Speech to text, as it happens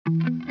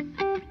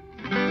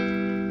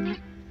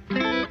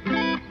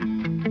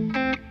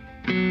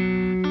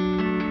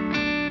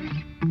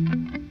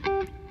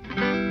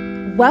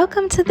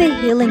Welcome to the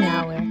Healing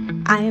Hour.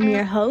 I am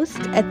your host,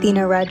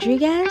 Athena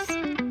Rodriguez,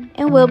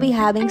 and we'll be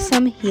having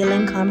some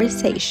healing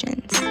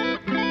conversations.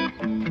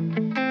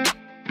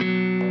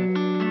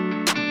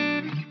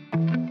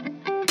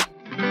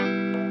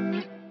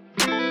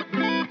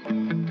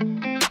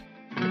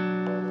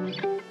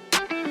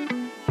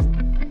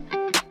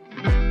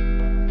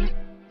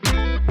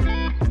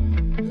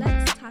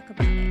 Let's talk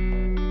about it.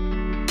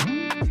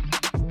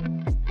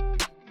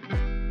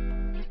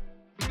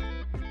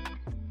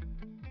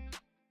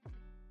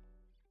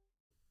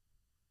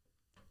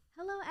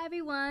 Hello,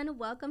 everyone.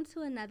 Welcome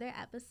to another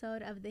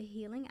episode of the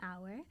Healing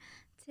Hour.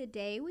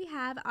 Today we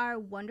have our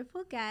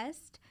wonderful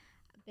guest,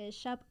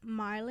 Bishop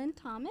Marlon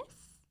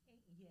Thomas.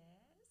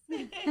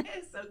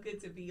 Yes. So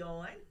good to be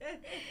on.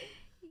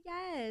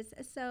 Yes,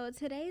 so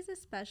today's a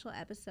special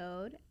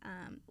episode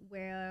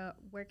where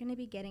we're going to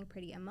be getting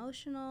pretty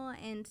emotional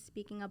and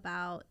speaking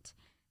about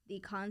the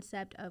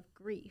concept of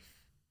grief.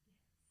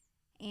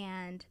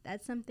 And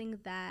that's something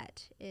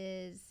that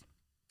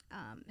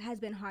has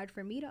been hard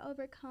for me to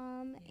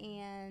overcome,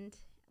 and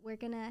we're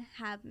going to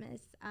have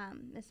Miss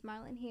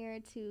Marlon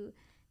here to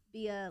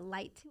be a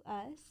light to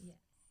us. Yes.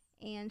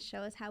 And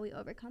show us how we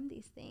overcome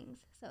these things.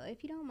 So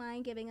if you don't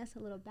mind giving us a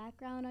little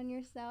background on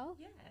yourself.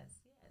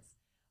 Yes.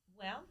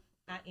 Well,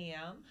 I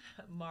am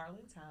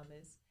Marlon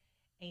Thomas,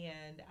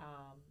 and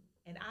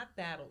I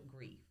battled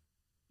grief.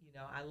 You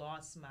know, I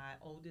lost my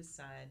oldest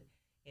son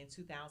in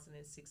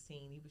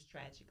 2016. He was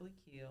tragically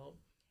killed,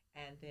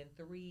 and then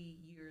 3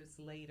 years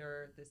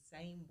later, the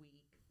same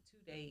week, 2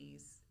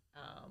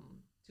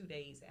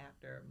 days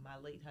after, my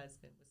late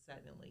husband was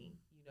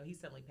he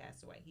suddenly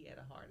passed away. He had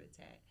a heart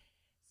attack.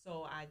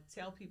 So I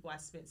tell people I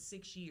spent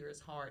 6 years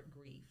hard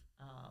grief,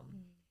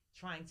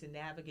 trying to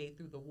navigate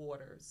through the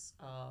waters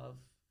of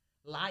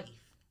life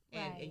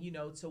and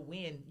to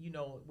win,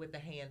 with the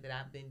hand that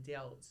I've been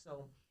dealt.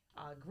 So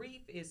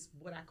grief is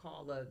what I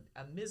call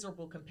a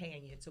miserable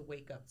companion to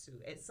wake up to.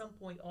 At some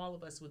point, all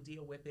of us will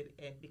deal with it,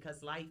 and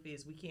because life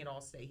is, we can't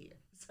all stay here.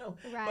 So,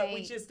 but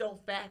we just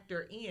don't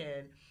factor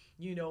in,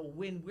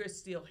 when we're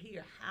still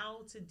here,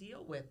 how to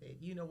deal with it.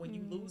 When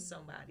you lose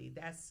somebody,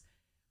 that's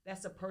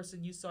a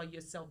person you saw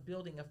yourself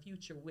building a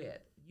future with.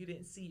 You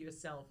didn't see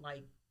yourself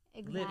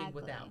living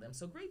without them.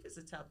 So grief is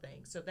a tough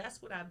thing. So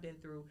that's what I've been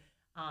through.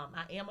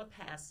 I am a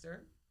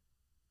pastor.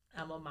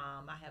 I'm a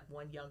mom. I have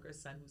one younger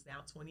son who's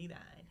now 29.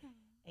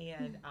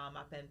 And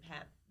I've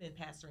been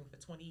pastoring for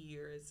 20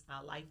 years,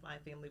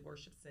 Lifeline Family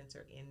Worship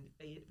Center in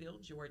Fayetteville,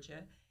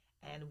 Georgia.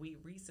 And we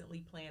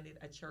recently planted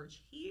a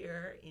church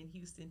here in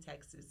Houston,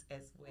 Texas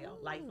as well,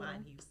 Ooh.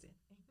 Lifeline Houston.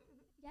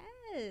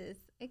 Yes,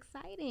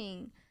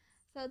 exciting.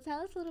 So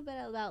tell us a little bit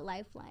about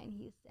Lifeline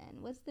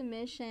Houston. What's the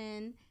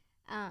mission?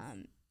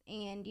 And,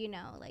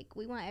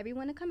 we want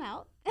everyone to come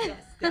out.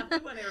 Yes,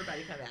 definitely want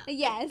everybody to come out.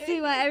 Yes,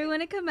 we want everyone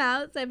to come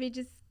out. So if you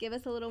just give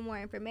us a little more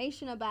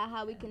information about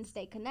how we can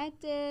stay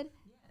connected.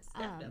 Yes,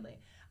 definitely.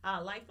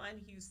 Lifeline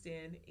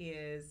Houston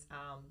is,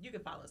 you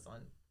can follow us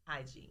on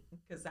IG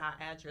because our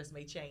address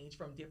may change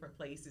from different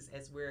places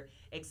as we're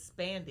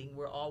expanding.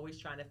 We're always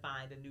trying to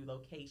find a new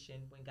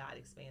location when God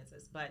expands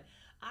us. But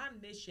our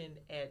mission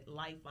at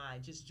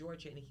Lifeline, just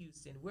Georgia and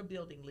Houston, we're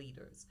building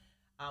leaders.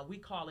 We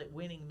call it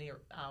winning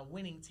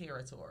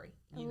territory,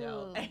 and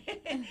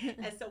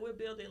so we're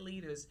building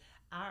leaders.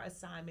 Our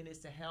assignment is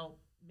to help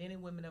men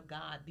and women of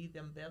God be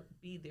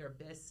their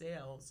best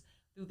selves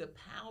through the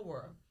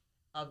power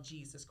of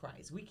Jesus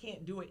Christ. We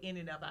can't do it in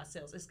and of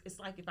ourselves. It's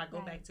like if I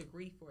go back to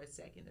grief for a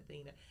second,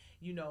 Athena,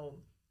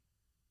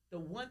 the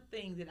one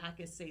thing that I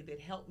can say that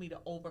helped me to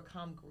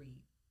overcome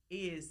grief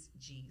is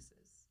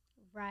Jesus.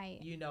 Right.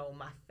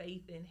 My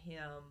faith in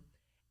him.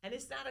 And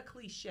it's not a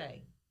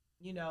cliche.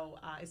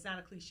 It's not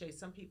a cliche.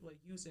 Some people are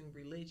using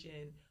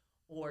religion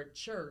or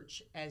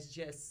church as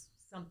just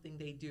something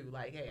they do.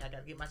 Like, hey, I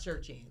got to get my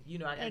church in.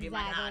 I got to get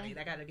my God in.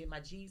 I got to get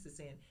my Jesus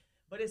in.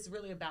 But it's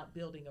really about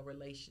building a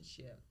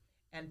relationship.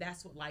 And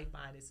that's what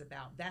Lifeline is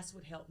about. That's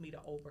what helped me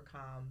to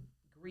overcome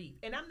grief.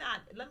 And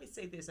let me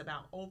say this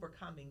about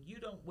overcoming.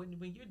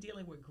 When you're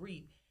dealing with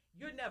grief,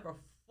 you're never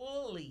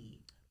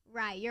fully.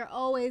 Right. You're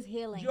always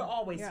healing. You're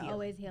always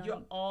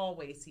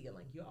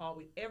healing.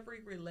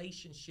 Every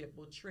relationship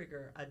will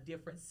trigger a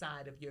different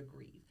side of your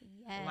grief.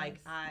 Yes. Like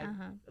I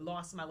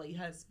lost my late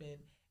husband,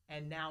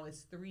 and now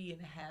it's 3.5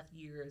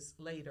 years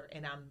later,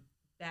 and I'm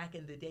back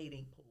in the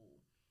dating pool.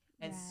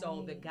 And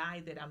so the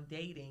guy that I'm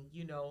dating,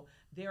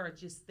 there are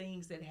just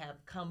things that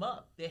have come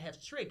up that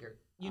have triggered,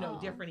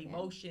 different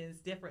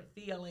emotions, different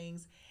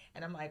feelings.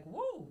 And I'm like,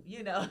 whoa,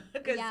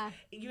 because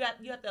you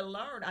have to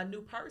learn a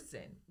new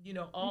person,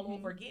 all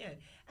over again.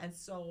 And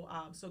so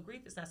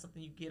grief is not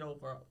something you get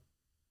over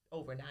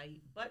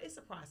overnight, but it's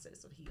a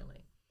process of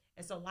healing.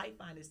 And so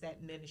Lifeline is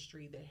that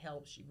ministry that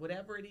helps you.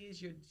 Whatever it is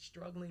you're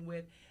struggling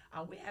with,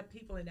 we have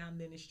people in our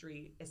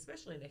ministry,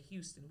 especially in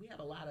Houston. We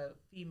have a lot of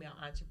female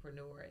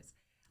entrepreneurs.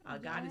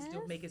 God is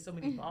still making so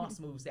many boss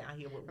moves down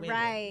here with women,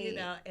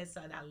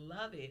 and I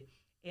love it.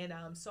 And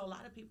so a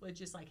lot of people are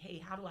just like, hey,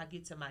 how do I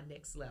get to my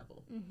next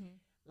level?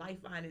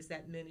 Lifeline is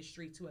that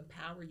ministry to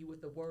empower you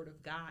with the word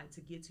of God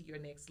to get to your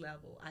next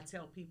level. I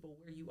tell people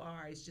where you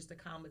are is just a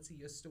comma to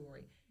your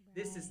story.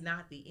 This is Right.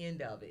 not the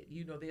end of it.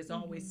 There's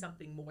always Mm-hmm.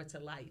 something more to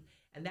life.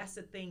 And that's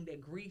the thing that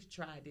grief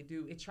tried to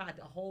do. It tried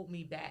to hold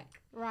me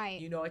back.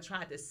 Right. It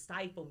tried to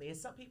stifle me. And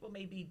some people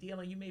may be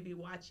dealing, you may be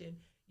watching,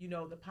 the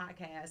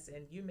podcast,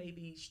 and you may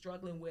be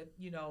struggling with,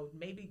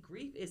 maybe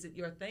grief isn't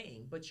your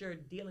thing, but you're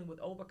dealing with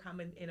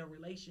overcoming in a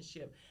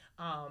relationship.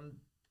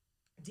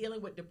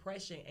 Dealing with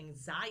depression,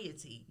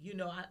 anxiety.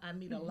 I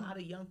meet a Mm-hmm. lot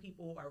of young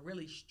people who are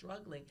really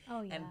struggling Oh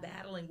and yeah.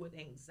 battling with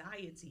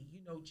anxiety,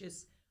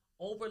 just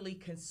overly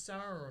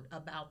concerned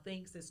about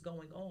things that's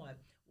going on.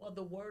 Well,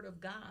 the word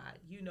of God,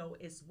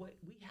 is what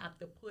we have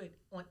to put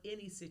on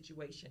any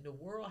situation. The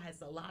world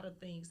has a lot of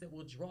things that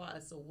will draw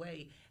us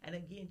away. And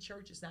again,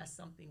 church is not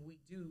something we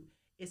do,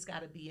 it's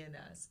got to be in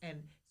us.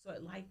 And so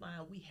at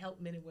Lifeline, we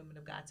help men and women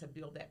of God to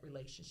build that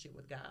relationship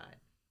with God.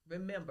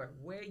 Remember,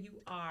 where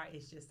you are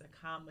is just a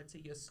comma to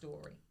your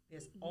story.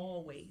 There's Yes.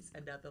 always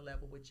another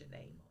level with your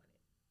name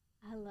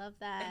I love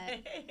that. on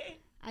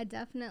it. I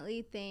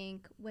definitely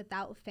think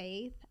without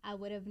faith, I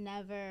would have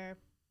never,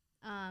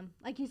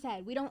 like you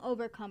said, we don't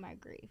overcome our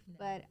grief, No.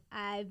 but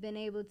I've been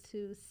able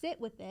to sit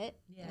with it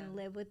Yeah. and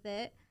live with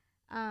it.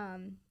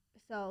 Um,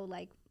 so,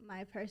 like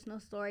my personal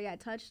story, I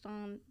touched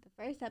on the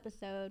first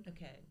episode.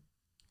 Okay.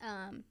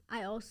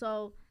 I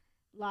also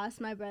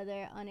lost my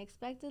brother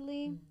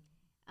unexpectedly. Sorry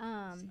to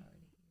Um, hear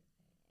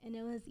and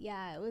it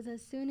was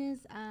as soon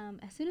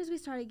as we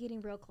started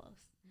getting real close.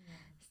 that.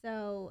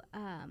 So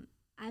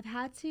I've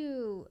had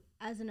to,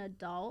 as an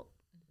adult,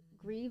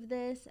 grieve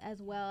this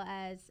as well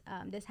as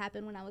this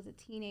happened when I was a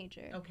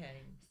teenager.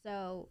 Okay.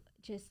 So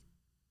just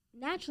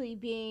naturally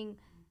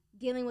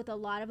dealing with a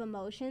lot of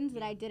emotions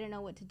that I didn't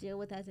know what to deal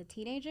with as a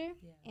teenager,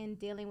 Yeah. and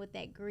dealing with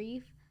that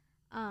grief.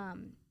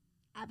 Um,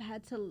 I've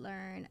had to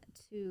learn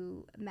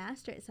to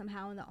master it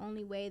somehow, and the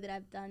only way that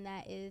I've done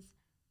that is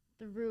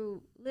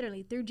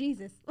literally through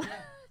Jesus. Yeah.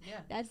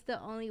 Yeah. That's the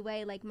only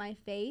way. Like my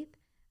faith,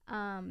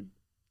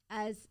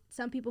 as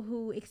some people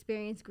who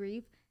experience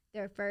grief,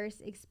 their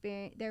first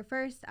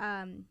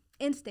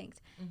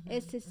instinct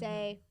is to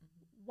say,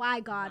 "Why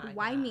God? My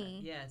Why God.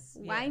 me? Yes.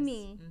 Why Yes.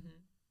 me?"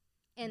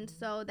 And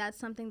so that's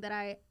something that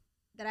I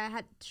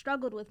had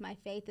struggled with my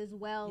faith as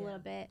well a Yeah. little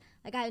bit.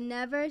 Like I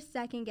never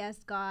second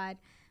guessed God,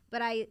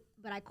 but I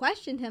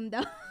questioned him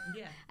though.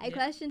 Yeah. I Yeah.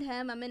 questioned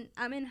him. I'm in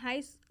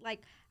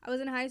like I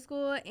was in high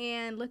school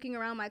and looking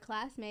around my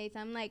classmates.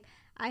 I'm like,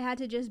 I had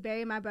to just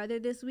bury my brother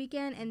this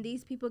weekend, and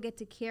these people get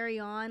to carry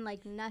on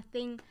like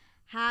nothing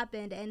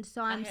happened, and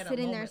so I I'm had a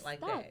sitting there moment like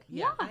stuck. that.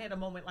 Yeah, I had a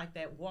moment like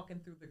that walking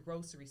through the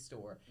grocery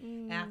store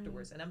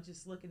afterwards, and I'm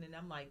just looking and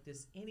I'm like,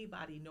 does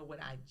anybody know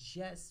what I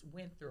just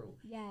went through?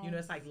 Yes.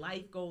 It's like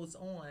life goes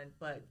on,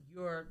 but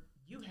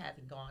you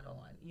haven't gone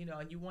on.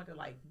 And you wonder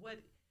like,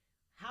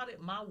 how did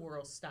my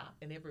world stop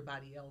and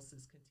everybody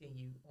else's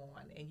continue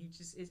on? And you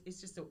just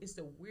it's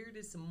the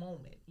weirdest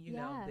moment,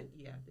 Yeah. that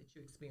you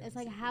experience. It's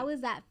like, how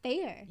is that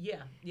fair?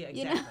 Yeah, You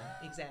know?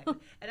 exactly, exactly.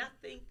 And I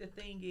think the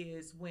thing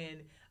is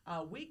when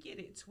we get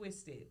it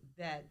twisted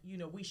that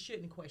we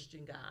shouldn't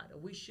question God or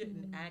we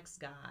shouldn't ask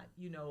God,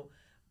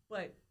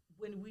 but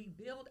when we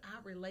build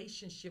our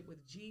relationship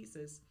with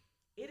Jesus,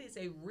 it is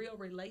a real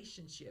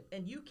relationship,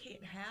 and you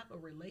can't have a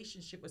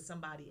relationship with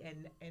somebody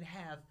and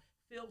have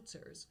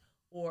filters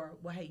or,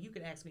 well, hey, you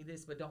can ask me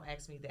this, but don't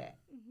ask me that.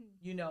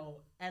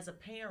 As a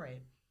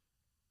parent,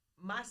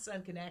 my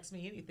son can ask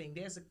me anything.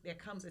 There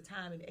comes a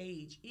time and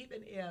age,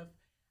 even if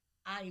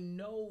I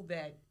know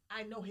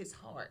his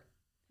heart.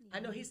 I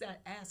know he's not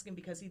asking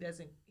because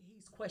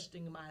he's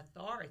questioning my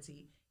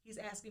authority. He's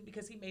asking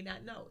because he may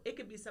not know. It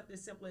could be something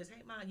simple as,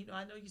 hey, Mom,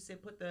 I know you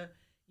said put the,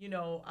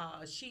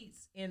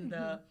 sheets in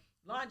the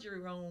laundry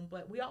room,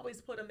 but we always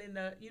put them in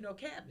the,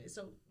 cabinet.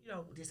 So,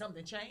 did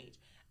something change?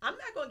 I'm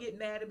not going to get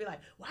mad and be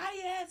like, why are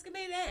you asking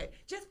me that?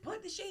 Just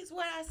put the sheets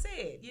where I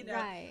said.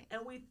 Right.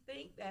 And we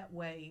think that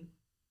way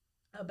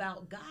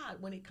about God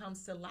when it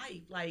comes to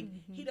life. Like,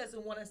 he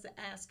doesn't want us to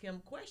ask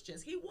him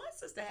questions. He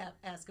wants us to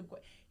ask him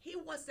questions. He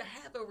wants to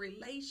have a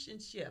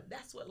relationship.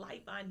 That's what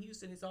Lifeline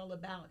Houston is all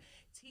about,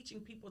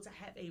 teaching people to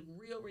have a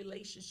real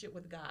relationship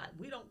with God.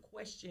 We don't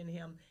question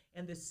him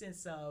in the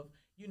sense of,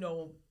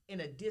 in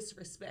a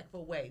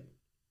disrespectful way.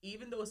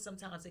 Even though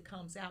sometimes it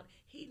comes out,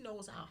 he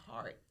knows our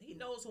heart. He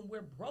knows when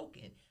we're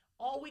broken.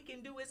 All we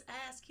can do is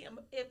ask him.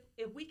 If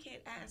we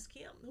can't ask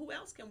him, who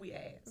else can we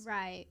ask?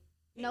 Right.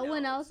 He No knows.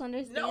 one else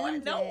understands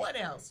No it. one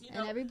else.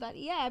 And everybody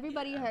Yeah.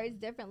 hurts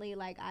differently.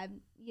 Like I've,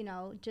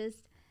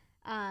 just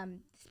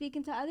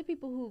speaking to other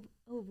people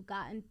who've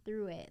gotten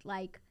through it.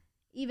 Like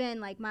even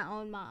like my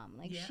own mom.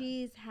 Like Yeah.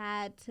 she's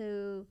had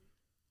to,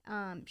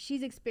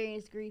 she's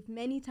experienced grief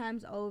many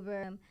times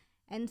over.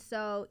 And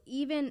so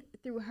even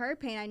through her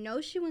pain, I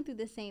know she went through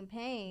the same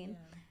pain.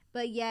 Yeah.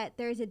 But yet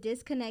there's a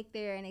disconnect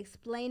there in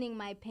explaining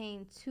my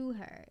pain to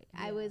her.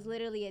 I Yeah. was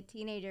literally a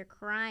teenager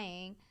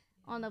crying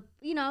on the,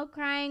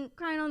 crying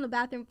on the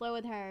bathroom floor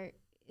with her,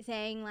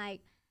 saying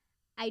like,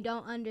 I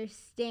don't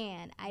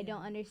understand. I Yeah.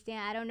 don't understand.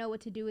 I don't know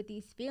what to do with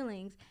these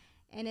feelings.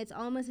 And it's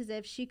almost as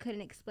if she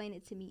couldn't explain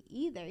it to me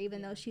either, even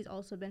Yeah. though she's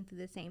also been through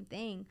the same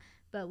thing.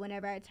 But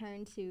whenever I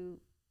turn to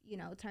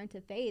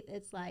faith,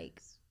 it's like,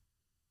 Yes.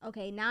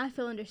 okay, now I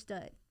feel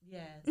understood.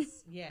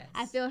 Yes. Yes.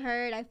 I feel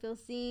heard. I feel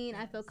seen.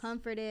 I feel Yes.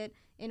 comforted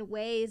in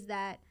ways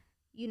that,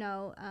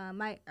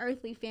 my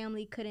earthly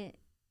family couldn't,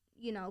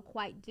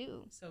 quite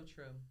do. So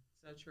true.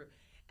 So true.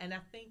 And I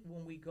think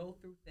when we go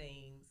through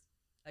things,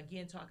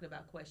 again, talking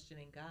about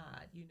questioning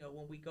God,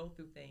 when we go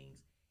through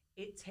things,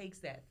 it takes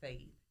that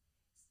faith.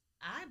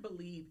 I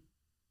believe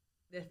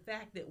the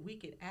fact that we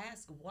can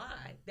ask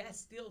why, that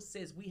still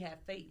says we have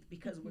faith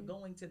because we're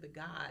going to the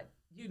God,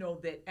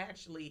 that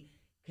actually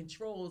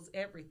controls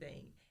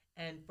everything.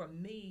 And for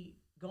me,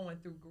 going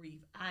through grief,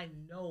 I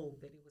know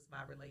that it was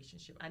my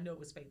relationship. I know it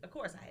was faith. Of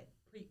course, I had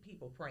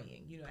people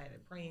praying. I had a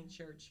praying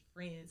church,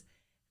 friends,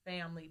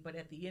 family. But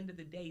at the end of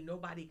the day,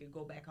 nobody could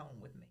go back home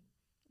with me.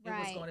 It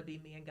was going to be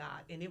me and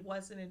God. And it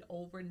wasn't an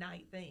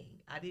overnight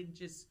thing. I didn't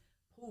just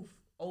poof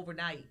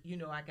overnight.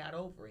 I got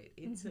over it.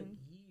 It took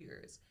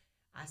years.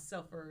 I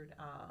suffered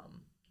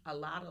a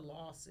lot of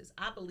losses.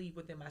 I believe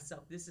within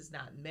myself, this is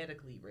not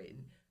medically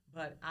written,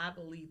 but I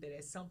believe that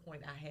at some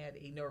point I had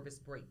a nervous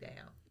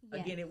breakdown.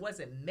 Yes. Again, it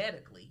wasn't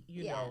medically,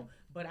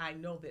 but I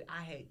know that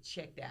I had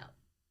checked out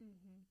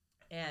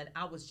and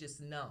I was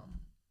just numb.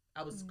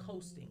 I was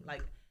coasting.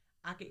 Like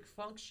I could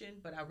function,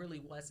 but I really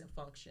wasn't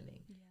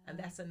functioning. Yeah. And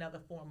that's another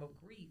form of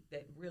grief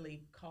that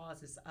really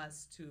causes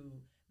us to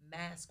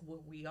mask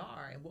what we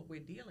are and what we're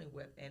dealing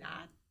with. And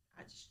I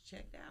just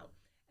checked out.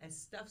 And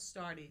stuff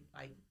started,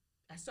 like,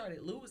 I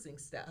started losing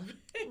stuff.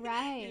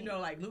 Right.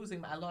 Like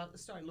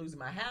started losing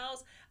my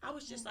house. I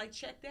was just like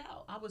checked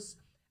out. I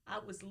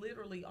was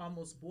literally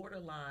almost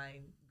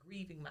borderline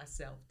grieving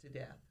myself to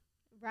death.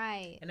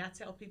 Right. And I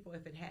tell people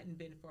if it hadn't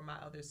been for my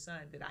other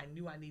son that I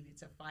knew I needed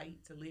to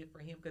fight to live for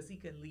him because he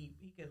can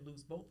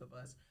lose both of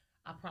us,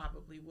 I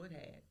probably would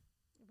have.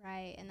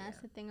 Right. And that's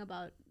the thing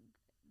about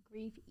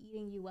grief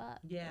eating you up.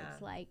 Yeah.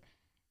 It's like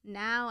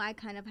now I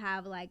kind of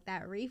have like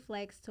that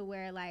reflex to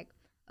where like,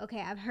 okay,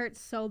 I've hurt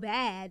so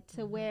bad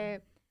to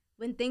where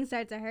when things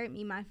start to hurt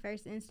me, my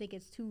first instinct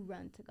is to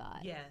run to God.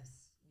 Yes.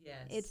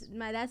 Yes.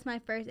 That's my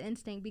first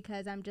instinct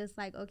because I'm just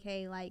like,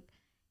 okay, like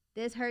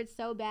this hurts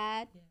so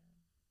bad. Yeah.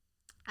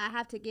 I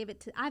have to give it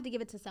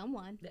to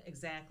someone.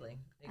 Exactly.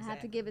 I have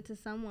to give it to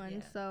someone.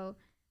 Yeah. So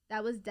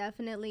that was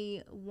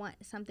definitely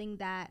something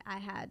that I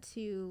had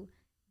to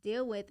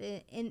deal with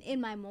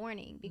in my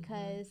mourning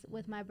because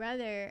with my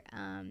brother,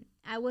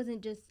 I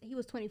wasn't just, he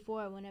was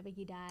 24 whenever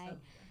he died.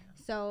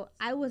 So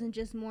I wasn't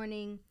just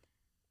mourning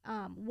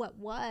what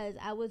was,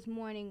 I was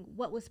mourning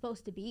what was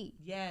supposed to be.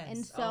 Yes.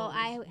 And so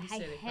I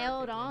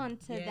held on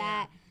to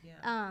that.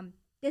 Yeah.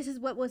 This is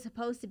what was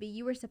supposed to be.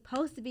 You were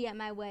supposed to be at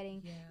my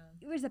wedding. Yeah.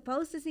 You were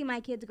supposed to see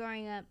my kids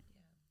growing up.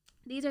 Yeah.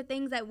 These are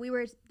things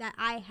that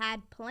I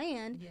had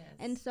planned. Yes.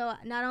 And so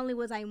not only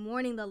was I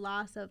mourning the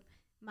loss of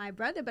my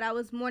brother, but I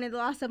was mourning the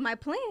loss of my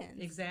plans.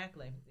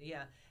 Exactly.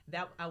 Yeah.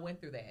 That I went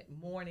through that,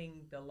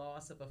 mourning the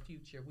loss of a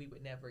future we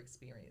would never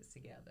experience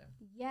together.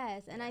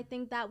 Yes, and I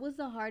think that was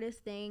the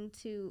hardest thing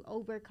to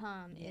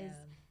overcome is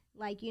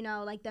like,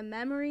 like the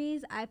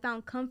memories, I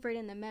found comfort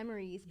in the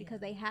memories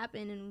because they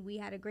happened and we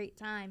had a great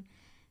time.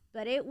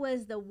 But it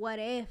was the what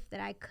if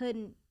that I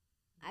couldn't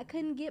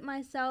get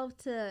myself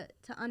to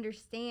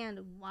understand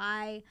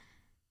why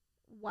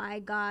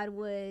God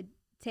would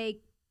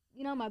take,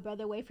 my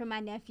brother away from my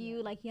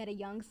nephew, like he had a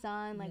young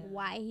son, like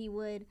why he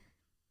would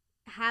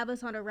have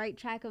us on the right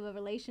track of a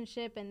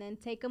relationship and then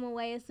take him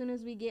away as soon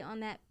as we get on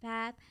that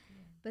path.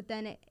 But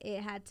then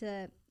it had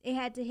to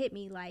hit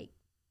me like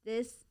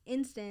this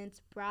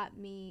instance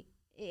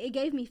it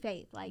gave me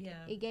faith. Like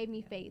it gave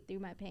me faith through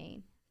my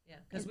pain. Yeah,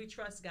 because we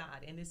trust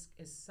God. And it's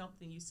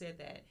something, you said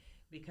that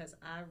because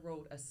I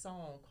wrote a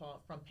song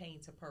called From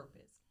Pain to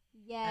Purpose.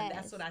 Yes. And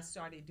that's what I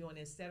started doing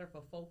instead of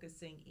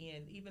focusing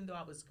in, even though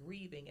I was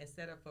grieving,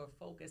 instead of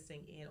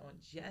focusing in on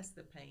just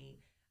the pain,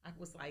 I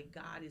was like,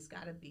 God, it's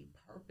got to be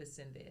purpose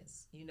in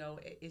this.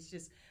 It's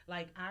just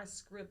like our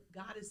script.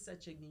 God is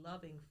such a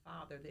loving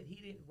Father that he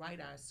didn't write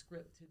our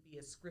script to be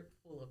a script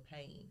full of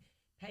pain.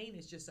 Pain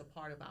is just a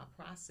part of our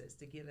process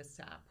to get us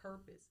to our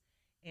purpose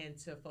and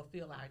to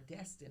fulfill our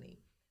destiny.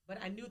 But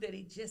I knew that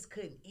it just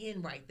couldn't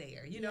end right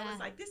there. It's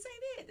like, this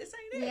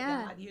ain't it,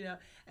 God,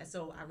 And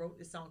so I wrote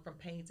this song From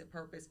Pain to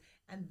Purpose.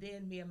 And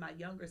then me and my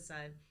younger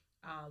son,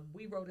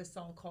 we wrote a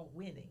song called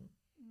Winning.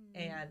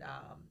 And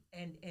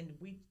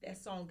we that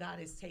song, God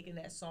has taken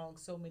that song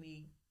so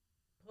many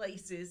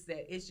places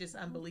that it's just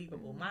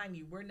unbelievable. Mind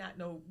you, we're not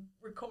no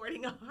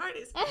recording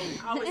artists. I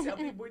always tell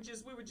people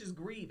we were just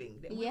grieving.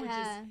 That we were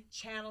just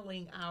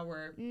channeling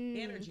our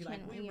energy.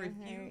 Like we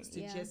refused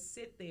to just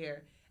sit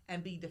there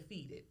and be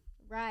defeated.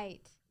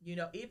 Right.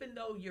 Even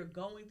though you're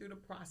going through the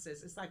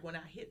process, it's like when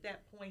I hit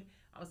that point,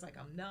 I was like,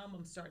 I'm numb.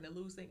 I'm starting to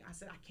lose things. I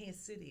said, I can't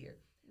sit here.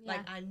 Yeah.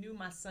 Like I knew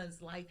my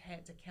son's life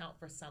had to count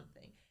for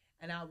something.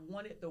 And I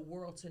wanted the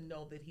world to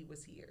know that he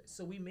was here.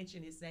 So we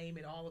mentioned his name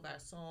in all of our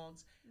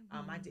songs.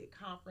 I did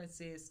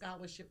conferences,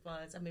 scholarship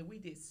funds. I mean, we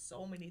did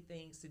so many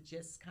things to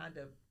just kind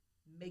of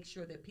make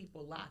sure that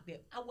people locked in.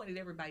 I wanted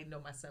everybody to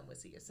know my son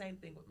was here. Same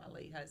thing with my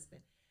late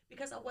husband,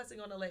 because I wasn't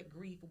going to let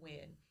grief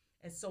win.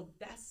 And so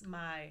that's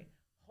my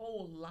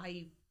whole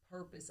life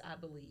purpose, I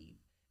believe.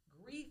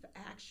 Grief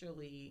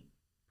actually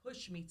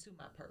pushed me to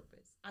my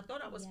purpose. I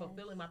thought I was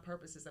fulfilling my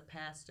purpose as a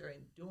pastor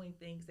and doing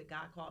things that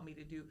God called me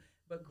to do,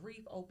 but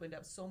grief opened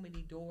up so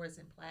many doors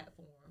and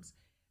platforms,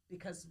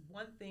 because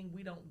one thing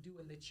we don't do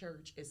in the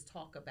church is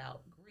talk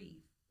about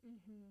grief.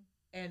 Mm-hmm.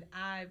 And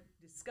I've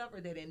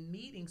discovered that in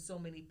meeting so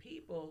many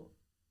people,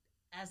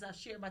 as I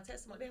share my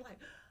testimony, they're like,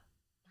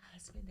 my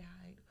husband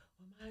died,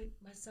 or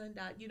my son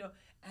died,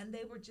 and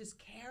they were just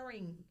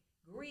carrying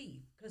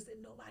grief because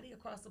nobody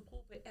across the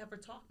pulpit ever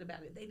talked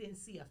about it. They didn't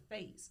see a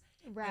face.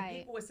 Right. And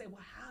people would say,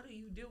 well, how do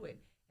you do it?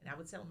 And I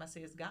would tell them, I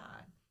say, it's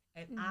God.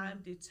 And I'm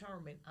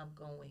determined I'm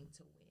going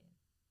to win.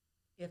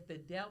 If the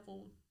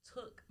devil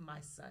took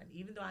my son,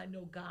 even though I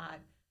know God,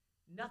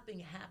 nothing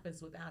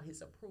happens without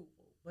his approval.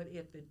 But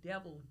if the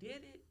devil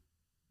did it,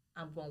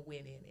 I'm going to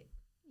win in it.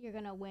 You're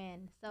going to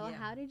win. So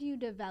how did you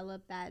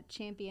develop that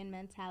champion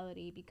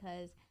mentality?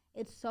 Because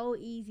it's so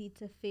easy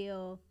to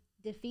feel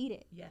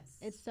defeated. Yes.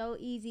 It's so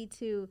easy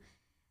to,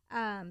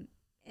 and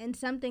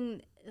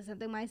something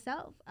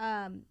myself,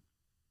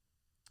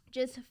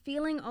 just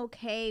feeling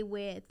okay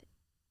with,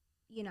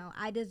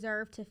 I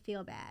deserve to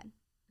feel bad.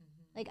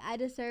 Mm-hmm. Like, I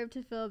deserve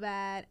to feel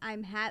bad.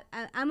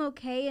 I'm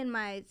okay in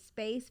my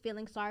space,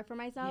 feeling sorry for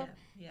myself,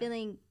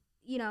 feeling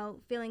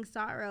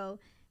sorrow,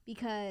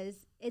 because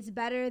it's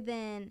better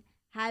than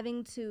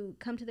having to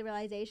come to the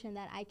realization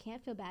that I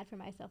can't feel bad for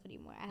myself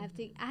anymore. I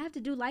have to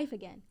do life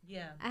again.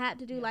 Yeah. I have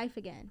to do life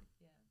again.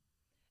 Yeah.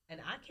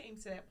 And I came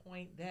to that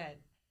point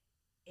that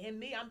in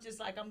me, I'm just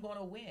like, I'm going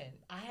to win.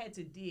 I had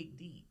to dig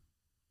deep.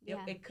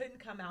 It couldn't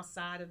come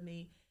outside of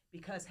me,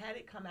 because had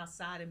it come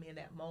outside of me in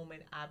that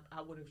moment,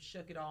 I would have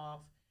shook it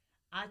off.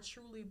 I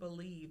truly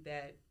believe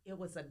that it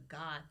was a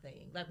God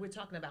thing. Like, we're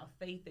talking about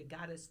faith that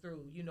got us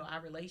through,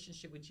 our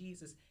relationship with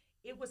Jesus.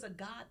 It was a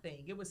God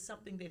thing. It was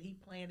something that he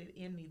planted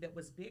in me that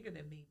was bigger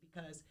than me,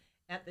 because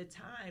at the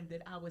time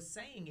that I was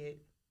saying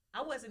it,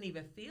 I wasn't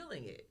even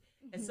feeling it.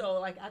 Mm-hmm. And so,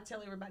 like, I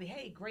tell everybody,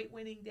 hey, great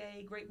winning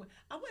day, great win.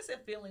 I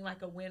wasn't feeling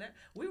like a winner.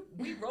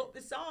 We wrote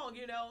the song,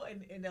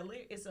 and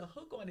it's a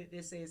hook on it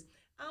that says,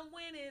 I'm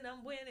winning,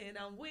 I'm winning,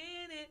 I'm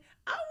winning.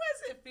 I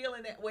wasn't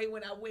feeling that way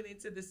when I went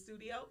into the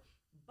studio.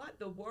 But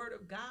the word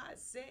of God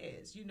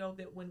says,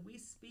 that when we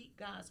speak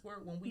God's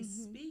word, when we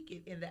speak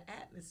it in the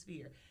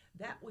atmosphere,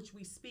 that which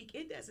we speak,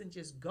 it doesn't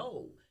just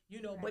go,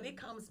 but it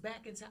comes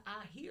back into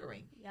our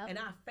hearing, and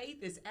our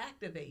faith is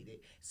activated.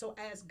 So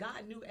as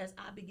God knew, as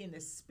I begin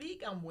to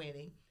speak, I'm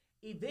winning,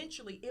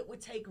 eventually it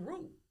would take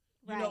root.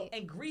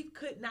 And grief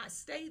could not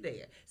stay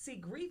there. See,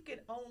 grief can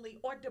only,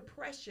 or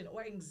depression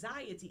or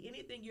anxiety,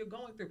 anything you're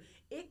going through,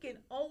 it can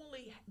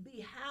only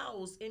be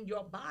housed in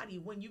your body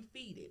when you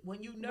feed it,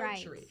 when you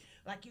nurture it.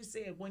 Like you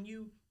said, when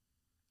you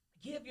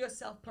give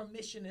yourself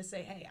permission to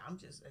say, hey, I'm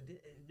just,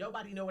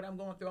 nobody know what I'm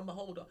going through, I'm going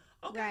to hold on.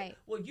 Okay, right.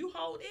 Well, you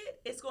hold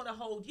it, it's going to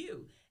hold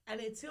you. And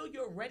until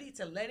you're ready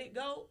to let it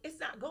go, it's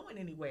not going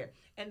anywhere.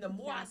 And the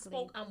more I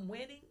spoke, I'm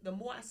winning. The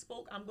more I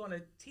spoke, I'm going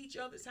to teach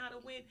others how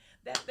to win.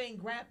 That thing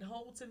grabbed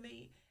hold to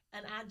me,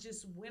 and I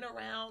just went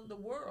around the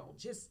world,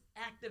 just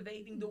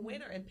activating the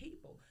winner in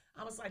people.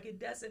 I was like, it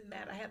doesn't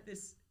matter. I have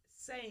this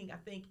saying, I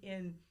think,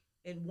 in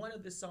one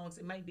of the songs,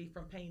 it might be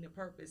from Pain to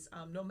Purpose,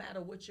 no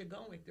matter what you're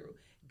going through,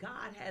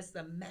 God has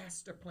the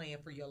master plan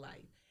for your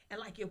life. And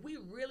like, if we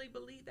really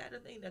believe that,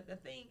 the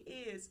thing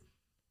is,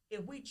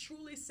 if we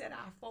truly set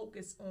our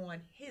focus on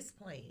his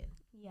plan,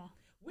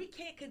 we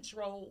can't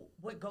control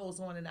what goes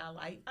on in our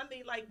life. I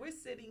mean, like, we're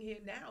sitting here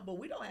now, but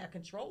we don't have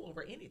control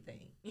over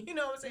anything. You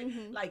know what I'm saying?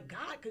 Mm-hmm. Like,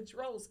 God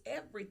controls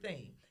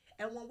everything.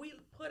 And when we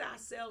put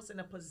ourselves in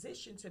a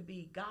position to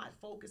be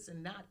God-focused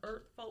and not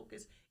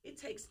earth-focused, it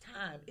takes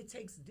time. It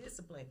takes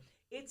discipline.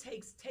 It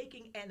takes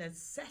taking an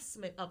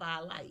assessment of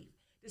our life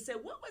to say,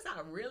 what was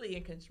I really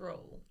in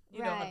control,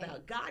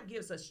 about? God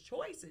gives us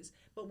choices,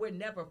 but we're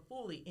never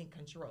fully in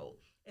control.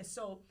 And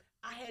so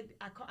I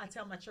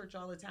tell my church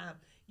all the time,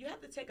 you have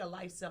to take a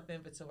life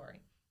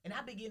self-inventory. And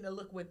I begin to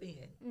look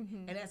within.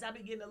 Mm-hmm. And as I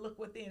begin to look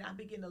within, I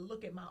begin to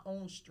look at my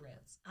own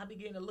strengths. I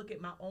begin to look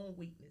at my own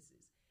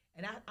weaknesses.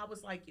 And I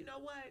was like, you know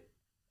what?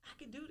 I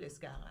can do this,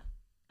 God.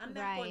 I'm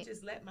not going to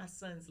just let my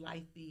son's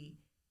life be,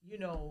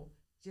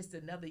 just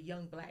another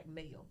young black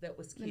male that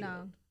was killed.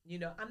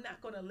 No. I'm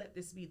not going to let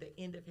this be the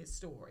end of his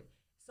story.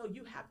 So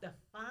you have to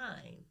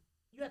find,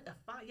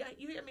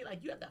 you hear me?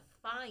 Like, you have to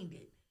find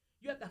it.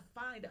 You have to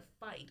find a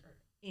fighter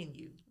in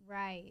you.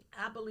 Right.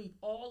 I believe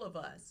all of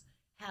us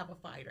have a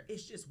fighter.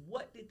 It's just,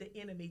 what did the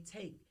enemy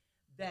take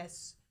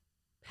that's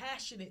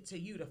passionate to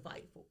you to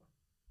fight for?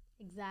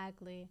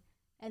 Exactly.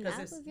 And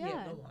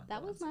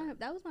that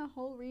was my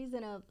whole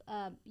reason of,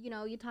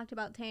 you talked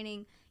about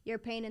turning your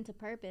pain into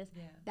purpose.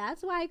 Yeah.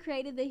 That's why I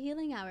created the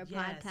Healing Hour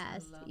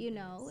podcast.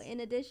 In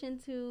addition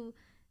to,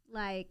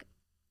 like,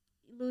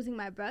 losing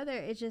my brother,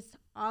 it's just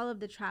all of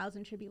the trials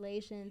and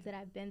tribulations that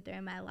I've been through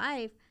in my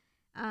life,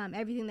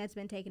 everything that's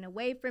been taken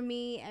away from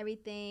me,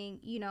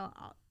 everything,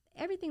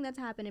 everything that's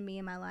happened to me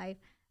in my life,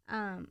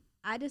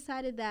 I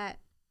decided that,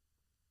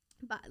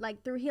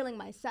 like through healing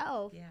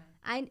myself, Yeah.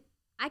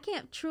 I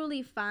can't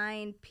truly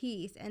find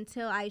peace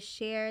until I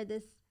share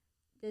this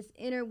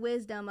inner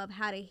wisdom of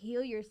how to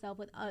heal yourself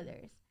with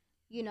others.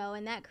 You know,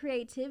 and that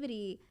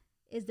creativity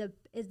is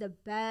the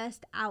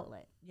best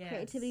outlet. Yes.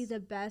 Creativity is the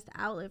best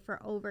outlet for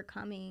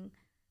overcoming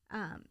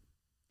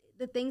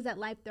the things that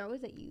life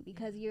throws at you,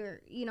 because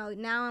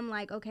now I'm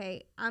like,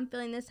 okay, I'm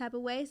feeling this type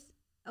of way.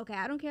 Okay,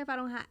 I don't care if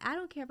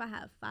I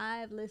have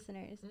 5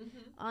 listeners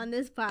on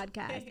this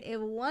podcast.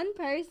 If one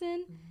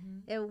person,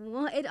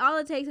 all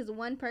it takes is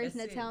one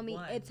person to tell me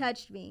it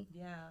touched me.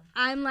 Yeah.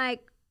 I'm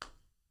like,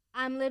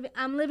 I'm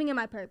living in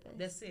my purpose.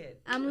 That's it.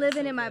 I'm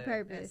living in my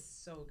purpose.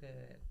 That's so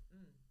good.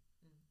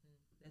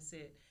 That's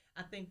it.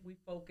 I think we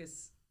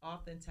focus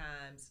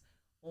oftentimes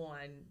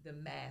on the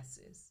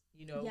masses.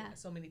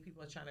 So many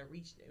people are trying to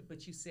reach them,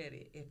 but you said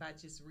it. If I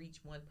just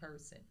reach one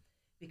person,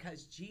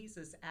 because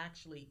Jesus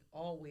actually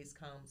always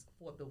comes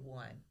for the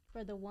one.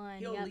 For the one.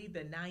 He'll leave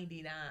the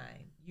 99,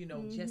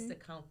 just to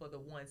come for the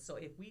one. So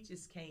if we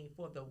just came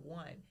for the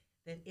one,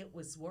 then it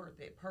was worth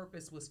it.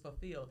 Purpose was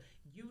fulfilled.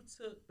 You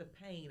took the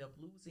pain of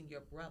losing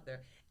your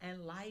brother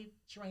and life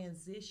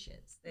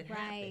transitions that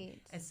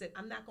happened and said,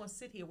 I'm not going to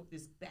sit here with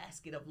this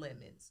basket of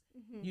lemons.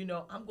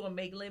 I'm going to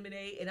make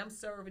lemonade and I'm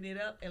serving it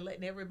up and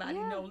letting everybody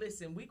know,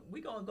 listen,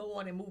 we going to go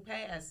on and move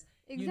past,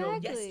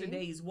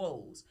 yesterday's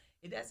woes.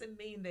 It doesn't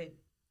mean that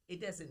it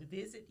doesn't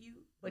visit you,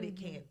 but it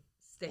can't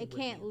stay with you.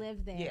 It can't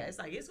live there. Yeah, it's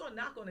like it's going to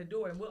knock on the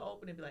door and we'll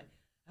open it and be like,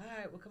 all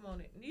right, well, come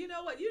on in. You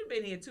know what? You've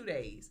been here 2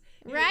 days.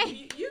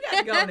 Right. You got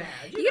to go now.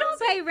 You don't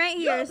pay rent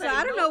here, so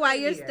I don't know why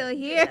you're still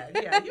here.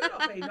 Yeah. You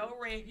don't pay no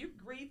rent. You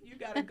grief, you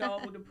got to go.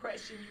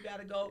 Depression, you got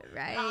to go.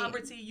 Right.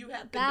 Poverty, you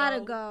have to Gotta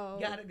go. go.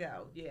 Gotta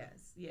go.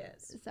 Yes.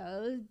 So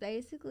it was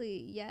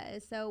basically,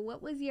 So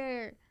what would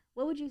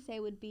you say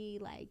would be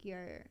like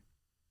your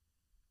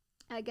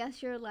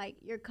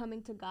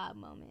coming to God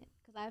moment?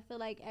 Because I feel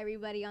like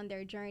everybody on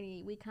their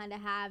journey, we kind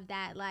of have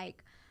that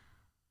like,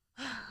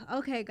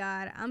 okay,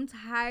 God, I'm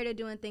tired of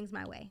doing things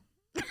my way.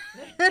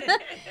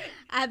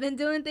 I've been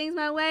doing things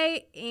my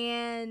way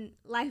and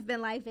life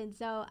been life, and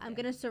so I'm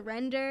gonna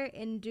surrender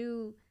and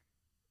do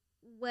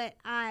what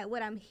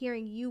I'm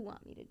hearing you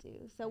want me to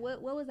do. So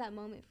what was that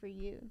moment for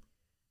you?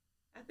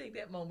 I think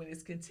that moment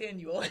is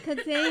continual.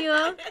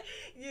 Continual?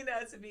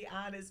 To be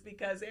honest,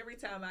 because every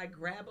time I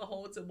grab a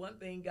hold to one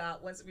thing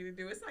God wants me to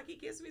do, it's like he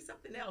gives me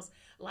something else.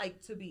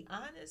 Like, to be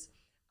honest,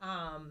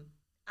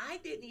 I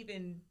didn't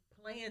even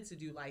plan to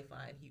do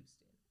Lifeline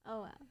Houston.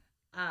 Oh,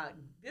 wow.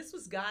 This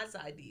was God's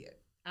idea.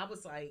 I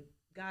was like,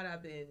 God,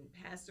 I've been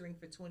pastoring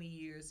for 20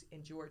 years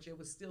in Georgia. There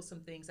was still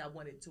some things I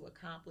wanted to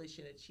accomplish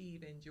and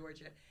achieve in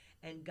Georgia.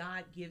 And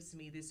God gives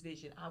me this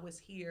vision. I was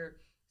here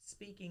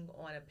speaking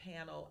on a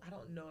panel. I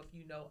don't know if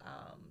you know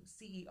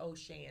CEO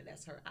Shan,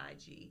 that's her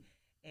IG.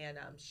 And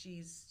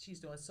she's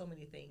doing so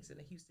many things in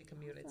the Houston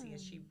community. Awesome.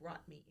 And she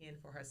brought me in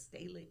for her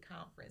Stay-Lit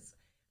conference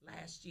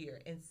last year.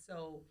 And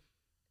so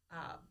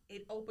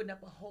it opened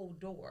up a whole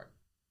door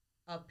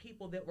of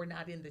people that were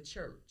not in the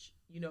church.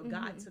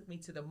 God took me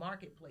to the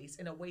marketplace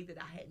in a way that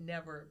I had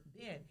never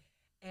been.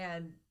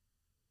 And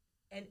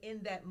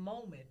in that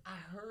moment, I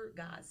heard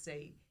God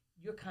say,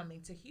 you're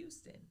coming to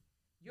Houston.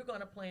 You're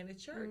going to plant a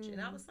church. And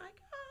I was like,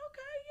 oh,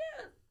 okay,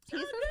 yeah.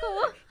 Houston's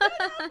cool.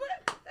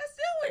 Let's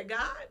do it,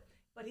 God.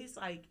 But he's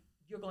like,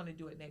 you're going to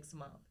do it next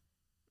month.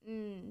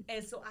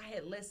 And so I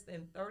had less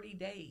than 30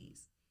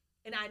 days.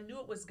 And I knew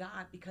it was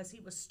God because he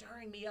was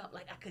stirring me up.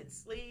 Like, I couldn't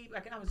sleep.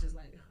 Like, I was just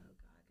like, oh,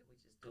 God, can we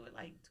just do it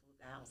like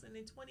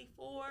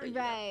 2024?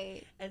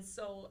 Right. And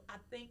so I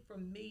think for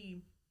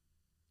me,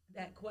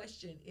 that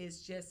question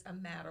is just a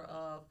matter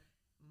of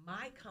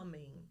my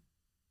coming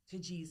to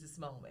Jesus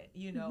moment,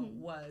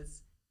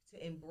 was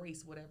to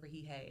embrace whatever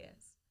he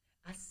has.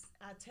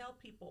 I tell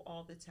people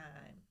all the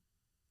time,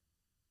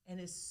 and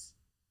it's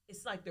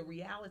like the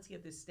reality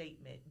of this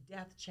statement,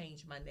 death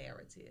changed my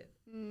narrative.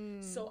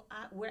 So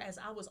whereas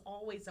I was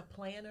always a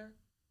planner,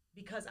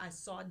 because I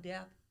saw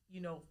death,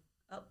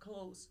 up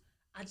close,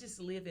 I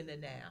just live in the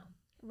now.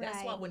 Right.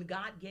 That's why when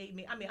God gave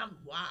me, I'm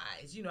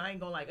wise, I ain't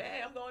going like, hey,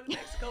 I'm going to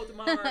Mexico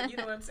tomorrow. You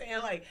know what I'm saying?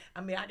 Like,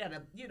 I got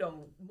to,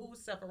 move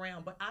stuff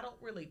around, but I don't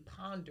really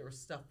ponder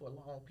stuff for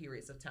long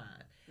periods of time.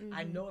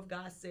 I know if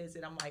God says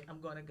it, I'm like,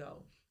 I'm going to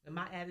go. And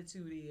my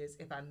attitude is,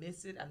 if I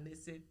miss it, I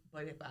miss it.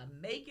 But if I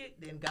make it,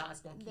 then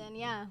God's going to keep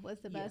me.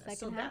 What's the best that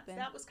can happen?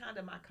 That was kind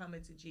of my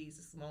coming to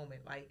Jesus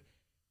moment. Like,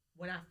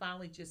 when I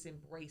finally just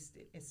embraced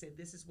it and said,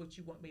 this is what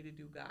you want me to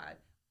do, God,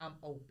 I'm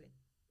open.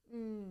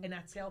 And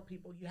I tell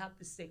people, you have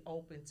to stay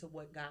open to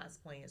what God's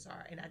plans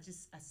are. And I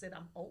said,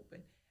 I'm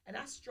open. And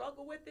I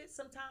struggle with it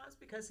sometimes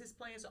because his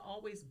plans are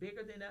always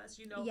bigger than us.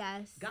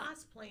 Yes.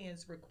 God's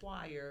plans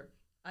require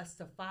us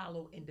to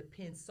follow and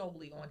depend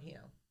solely on him.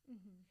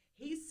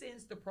 He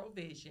sends the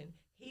provision.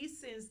 He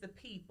sends the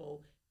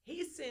people.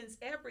 He sends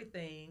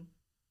everything.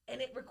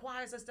 And it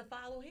requires us to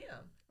follow him.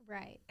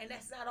 Right. And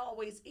that's not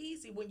always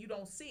easy when you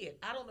don't see it.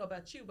 I don't know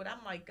about you, but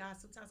I'm like, God,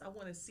 sometimes I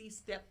want to see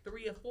step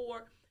 3 or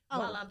 4.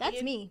 while Oh, I'm that's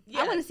in. me.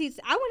 Yeah. I want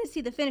to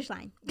see the finish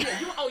line. Yeah,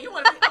 you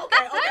want to be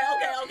okay.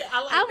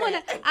 I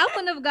like that. I'm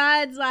one of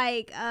God's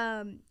like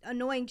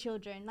annoying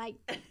children. Like,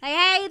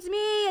 hey, it's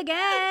me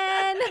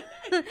again.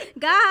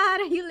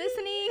 God, are you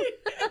listening?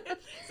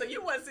 So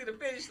you want to see the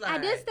finish line? I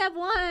did step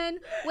 1.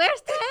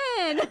 Where's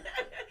 10?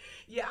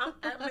 Yeah,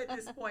 I'm at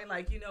this point,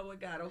 like, you know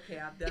what, God, okay,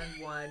 I've done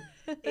 1.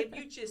 If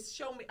you just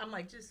show me, I'm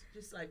like, just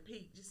like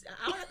Pete, just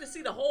I don't have to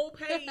see the whole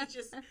page.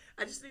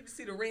 I just need to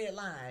see the red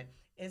line.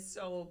 And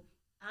so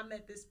I'm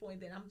at this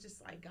point that I'm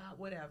just like, God,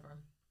 whatever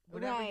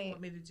Right. you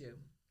want me to do.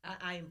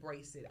 I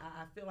embrace it.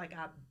 I feel like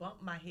I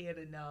bumped my head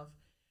enough.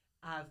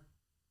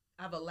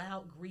 I've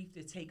allowed grief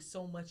to take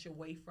so much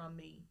away from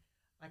me.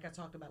 Like I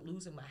talked about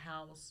losing my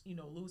house,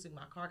 losing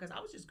my car, because I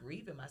was just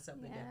grieving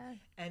myself to death.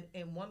 And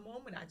in one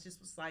moment, I just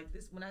was like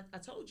this. When I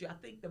told you, I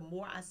think the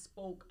more I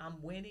spoke,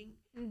 I'm winning,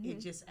 it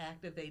just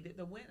activated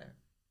the winner.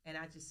 And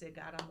I just said,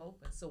 God, I'm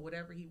open. So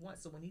whatever he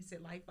wants. So when he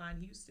said Lifeline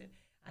Houston,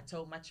 I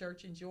told my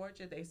church in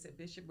Georgia, they said,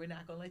 Bishop, we're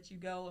not going to let you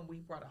go. And we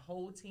brought a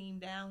whole team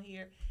down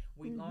here.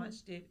 We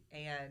launched it,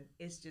 and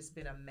it's just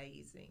been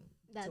amazing.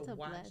 That's to a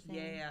watch. blessing.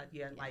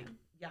 Yeah, like,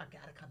 y'all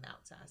got to come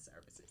out to our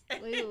services.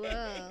 We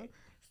will.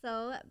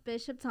 So,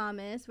 Bishop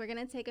Thomas, we're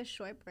going to take a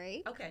short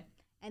break. Okay.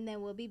 And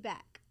then we'll be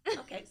back.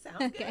 Okay,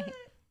 sounds good.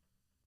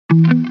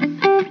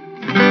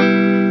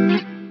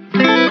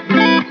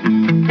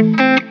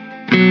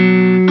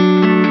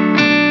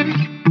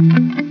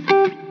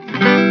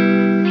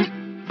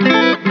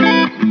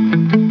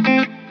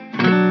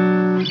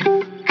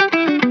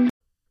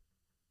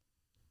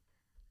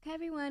 Okay,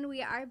 everyone,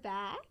 we are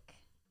back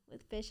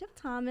with Bishop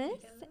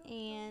Thomas,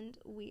 and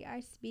we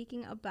are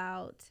speaking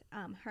about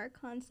her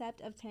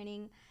concept of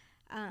turning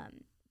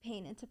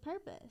pain into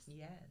purpose.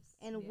 Yes.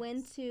 And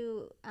when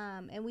to,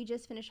 and we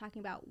just finished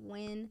talking about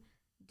when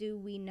do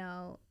we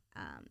know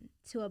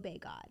to obey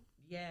God.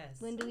 Yes.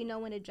 When do we know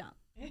when to jump?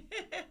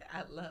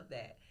 I love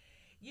that.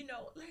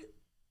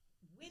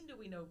 When do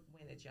we know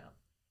when to jump?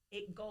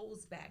 It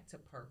goes back to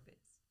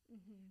purpose.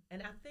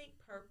 And I think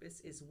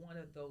purpose is one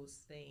of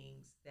those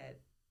things that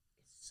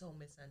is so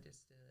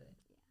misunderstood.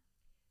 Yeah.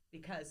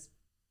 Because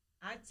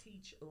I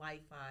teach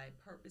Lifeline,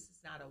 purpose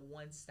is not a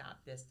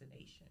one-stop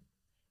destination.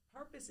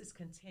 Purpose is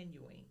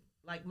continuing.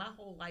 Like, my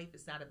whole life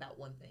is not about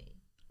one thing.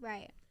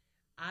 Right.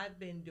 I've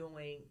been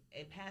doing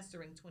and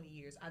pastoring 20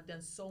 years. I've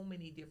done so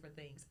many different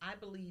things. I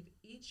believe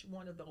each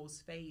one of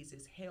those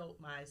phases held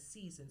my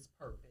season's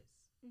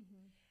purpose.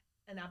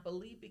 And I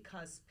believe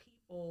because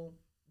people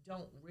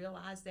don't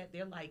realize that,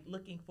 they're like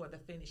looking for the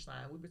finish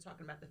line. We were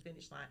talking about the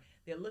finish line.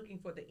 They're looking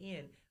for the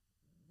end.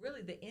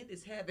 Really, the end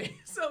is heaven.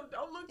 So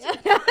don't look too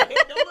far ahead.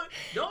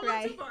 Don't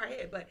look too far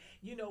ahead. But,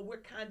 we're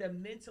kind of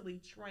mentally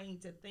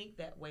trained to think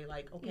that way.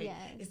 Like, okay,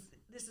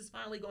 this is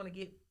finally going to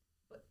get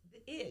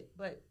it.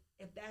 But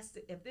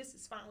if this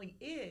is finally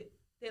it,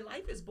 then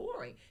life is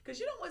boring, because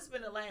you don't want to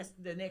spend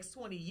the next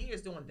 20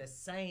 years doing the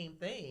same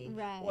thing,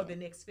 or the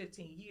next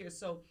 15 years.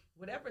 So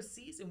whatever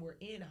season we're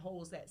in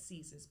holds that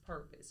season's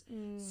purpose.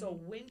 So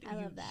when do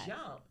you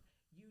jump?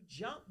 You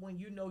jump when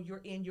you know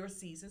you're in your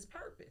season's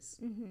purpose.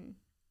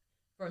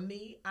 For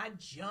me, I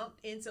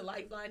jumped into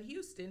Lifeline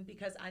Houston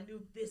because I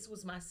knew this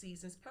was my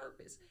season's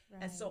purpose.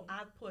 And so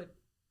I put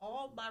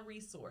all my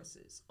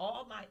resources,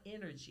 all my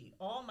energy,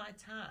 all my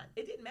time.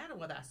 It didn't matter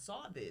whether I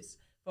saw this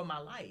for my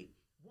life.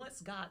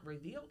 Once God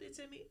revealed it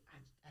to me,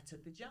 I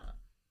took the jump.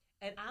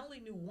 And I only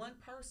knew one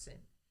person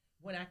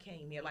when I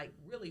came here, like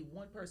really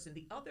one person.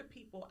 The other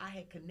people I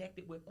had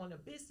connected with on a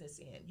business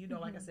end.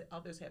 Like I said,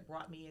 others had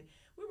brought me in.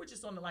 We were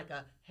just on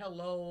a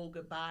hello,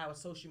 goodbye, or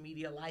social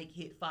media,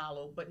 hit,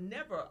 follow, but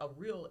never a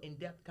real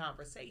in-depth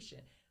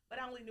conversation. But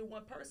I only knew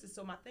one person.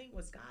 So my thing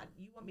was, God,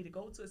 you want me to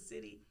go to a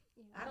city?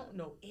 I don't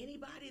know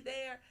anybody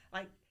there.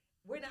 Like,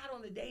 we're not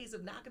on the days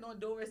of knocking on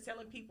doors,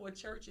 telling people a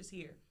church is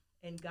here.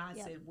 And God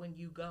said, when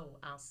you go,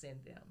 I'll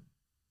send them.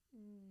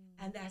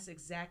 And that's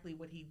exactly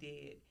what he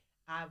did.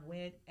 I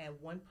went, and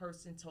one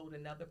person told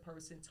another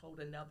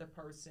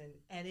person,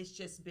 and it's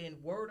just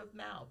been word of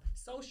mouth,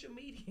 social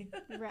media,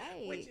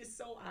 which is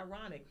so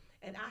ironic.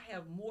 And I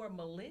have more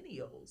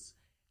millennials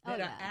that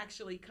are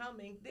actually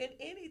coming than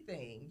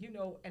anything,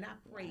 and I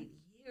prayed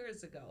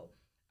years ago.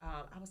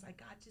 I was like,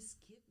 God, just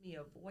give me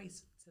a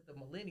voice to the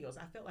millennials.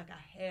 I felt like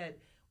I had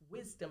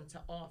wisdom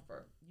to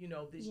offer,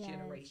 this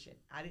generation.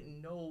 I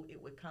didn't know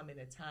it would come in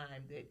a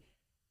time that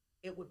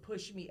it would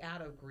push me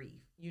out of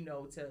grief,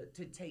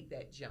 to take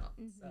that jump.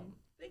 So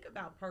think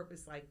about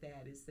purpose like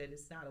that, is that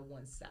it's not a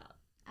one stop.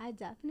 I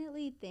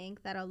definitely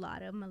think that a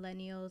lot of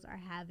millennials are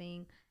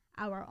having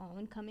our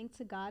own coming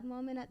to God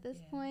moment at this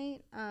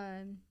point.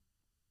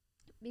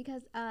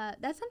 Because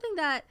that's something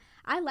that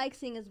I like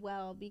seeing as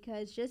well,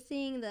 because just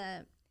seeing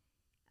the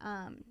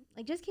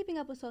just keeping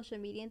up with social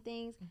media and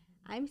things,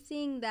 I'm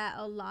seeing that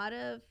a lot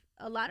of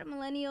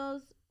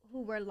millennials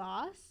who were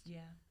lost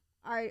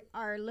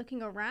are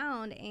looking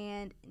around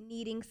and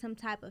needing some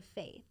type of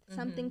faith,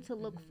 something to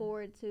look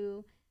forward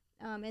to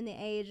in the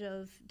age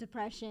of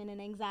depression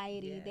and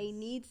anxiety. They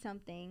need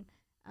something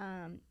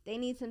They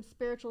need some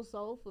spiritual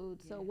soul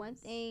food. So one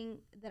Yes. thing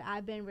that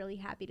I've been really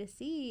happy to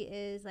see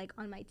is like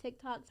on my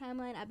TikTok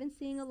timeline, I've been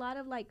seeing a lot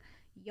of like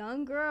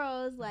young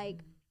girls like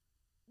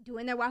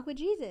doing their walk with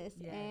Jesus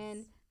Yes.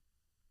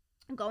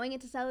 and going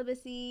into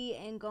celibacy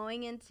and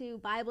going into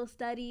Bible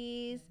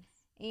studies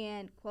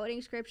and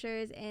quoting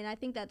scriptures. And I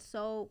think that's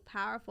so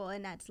powerful,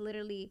 and that's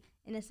literally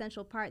an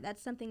essential part.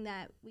 That's something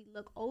that we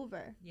look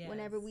over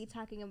whenever Yes. we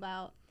talking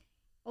about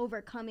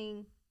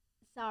overcoming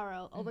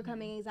sorrow,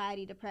 overcoming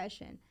anxiety,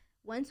 depression.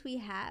 Once we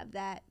have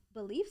that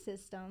belief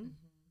system,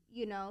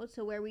 you know,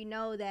 to where we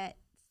know that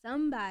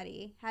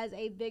somebody has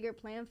a bigger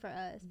plan for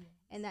us,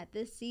 and that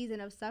this season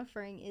of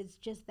suffering is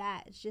just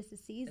that. It's just a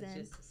season.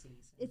 It's just a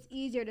season. It's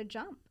easier to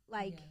jump.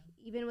 Like,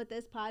 even with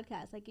this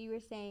podcast, like you were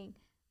saying,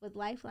 with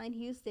Lifeline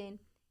Houston,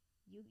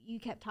 you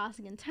kept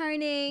tossing and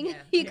turning.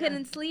 Yeah. You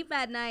couldn't sleep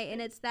at night, and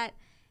it's that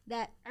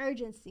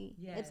urgency.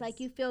 Yes. It's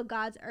like you feel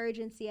God's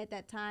urgency at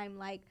that time.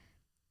 Like,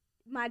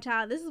 my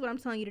child, this is what I'm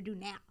telling you to do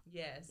now.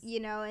 Yes. You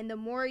know, and the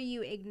more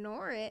you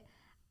ignore it,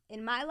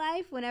 in my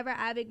life, whenever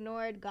I've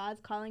ignored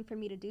God's calling for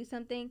me to do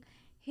something,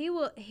 he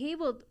will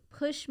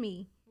push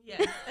me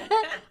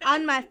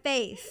on my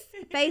face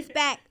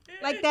back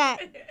like that,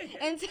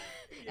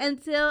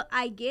 until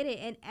I get it.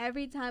 And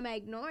every time I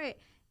ignore it,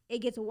 it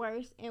gets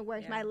worse and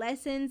worse. My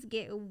lessons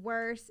get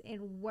worse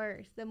and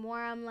worse. The more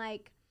I'm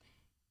like,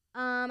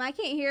 I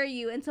can't hear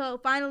you, until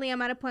finally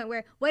I'm at a point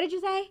where, what did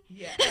you say?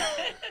 Yeah.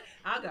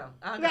 I'll go.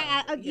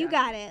 Right, you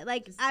got it.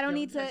 Like, just I don't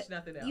need to.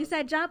 Nothing else. You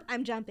said jump,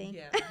 I'm jumping.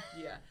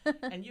 Yeah.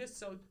 And you're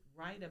so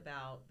right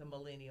about the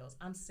millennials.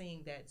 I'm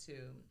seeing that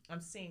too.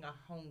 I'm seeing a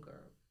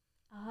hunger.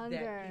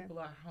 That people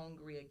are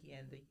hungry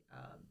again.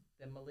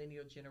 The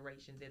millennial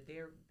generation, that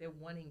they're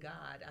wanting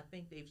God. I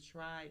think they've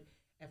tried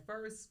at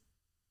first.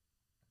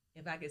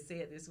 If I could say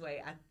it this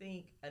way, I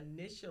think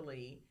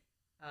initially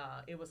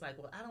it was like,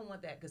 well, I don't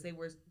want that, because they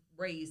were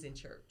raised in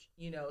church,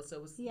 you know.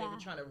 So they were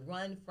trying to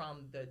run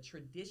from the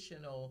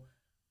traditional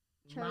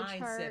church mindset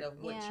hurt, of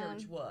what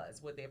church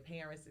was, what their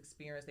parents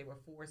experienced. They were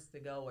forced to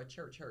go, or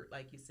church hurt,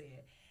 like you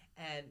said.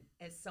 And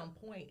at some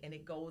point, and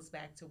it goes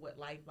back to what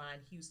Lifeline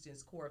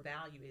Houston's core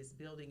value is,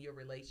 building your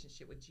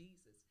relationship with Jesus.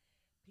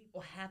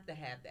 People have to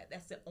have that.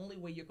 That's the only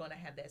way you're going to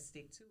have that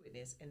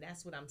stick-to-itness. And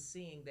that's what I'm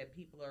seeing, that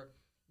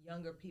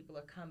younger people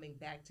are coming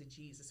back to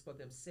Jesus for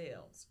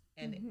themselves.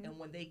 And and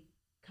when they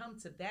come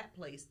to that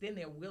place, then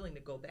they're willing to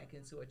go back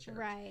into a church.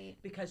 Right.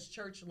 Because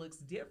church looks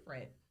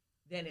different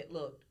than it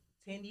looked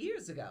 10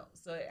 years ago.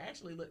 So it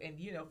actually and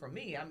you know, for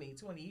me, I mean,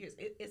 20 years,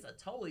 it's a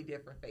totally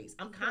different face.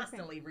 I'm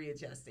constantly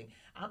readjusting.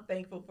 I'm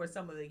thankful for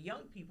some of the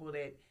young people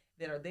that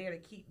are there to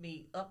keep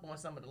me up on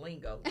some of the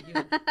lingo. You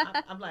know,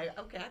 I'm like,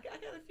 okay, I got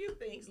a few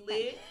things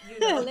lit, you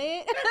know,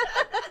 lit.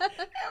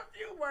 a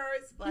few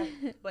words,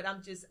 but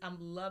I'm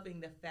loving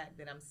the fact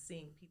that I'm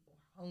seeing people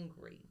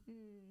hungry,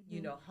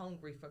 you know,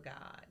 hungry for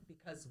God,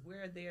 because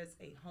where there's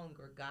a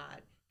hunger,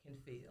 God can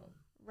fill.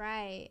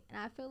 Right. And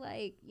I feel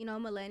like, you know,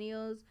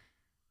 millennials,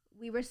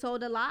 we were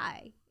sold a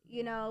lie.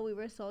 You know, we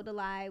were sold a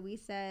lie. We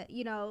said,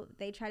 you know,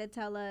 they try to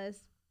tell us,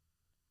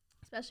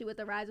 especially with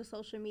the rise of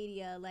social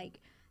media, like,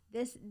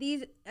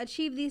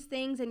 achieve these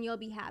things and you'll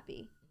be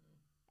happy.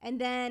 And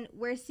then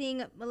we're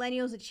seeing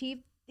millennials achieve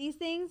these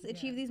things,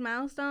 achieve these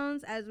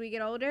milestones as we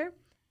get older,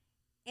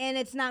 and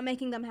it's not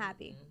making them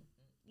happy.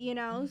 You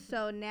know,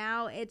 so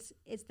now it's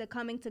the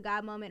coming to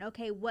God moment.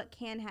 Okay, what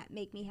can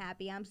make me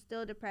happy? I'm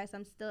still depressed.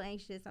 I'm still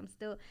anxious.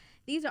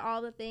 These are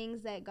all the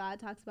things that God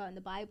talks about in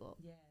the Bible.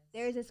 Yes.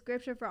 There's a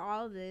scripture for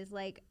all of this.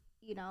 Like,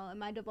 you know, in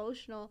my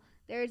devotional,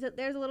 there's a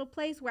little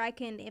place where I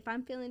can, if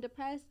I'm feeling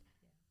depressed,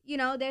 you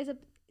know,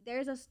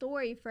 there's a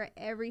story for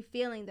every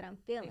feeling that I'm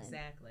feeling.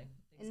 Exactly.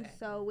 And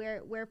so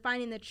we're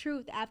finding the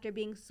truth after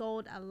being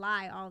sold a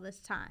lie all this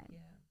time. Yeah.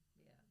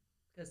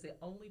 Because the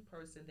only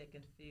person that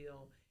can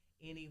fill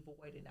any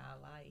void in our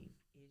life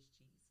is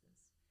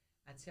Jesus.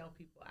 I tell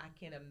people, I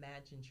can't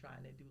imagine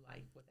trying to do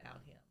life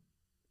without him.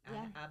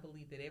 Yeah. I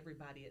believe that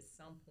everybody at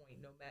some point,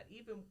 no matter,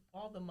 even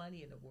all the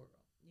money in the world,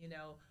 you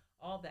know,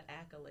 all the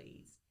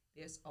accolades,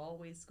 there's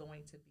always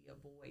going to be a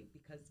void,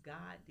 because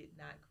God did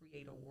not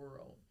create a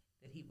world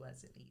that he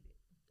wasn't needed.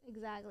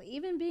 Exactly.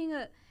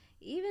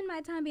 Even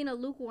my time being a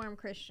lukewarm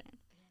Christian,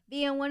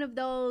 being one of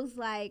those,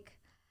 like,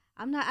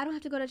 I don't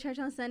have to go to church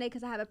on Sunday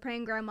because I have a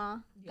praying grandma.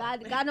 Yeah.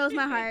 God knows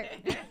my heart.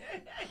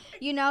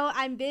 You know,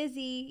 I'm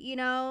busy, you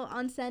know,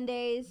 on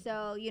Sundays.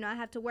 So, you know, I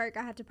have to work.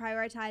 I have to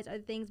prioritize other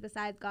things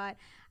besides God.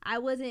 I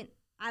was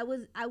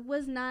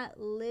not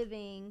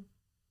living.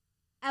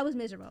 I was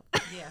miserable.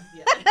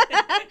 Yeah.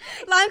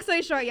 Long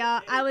story short,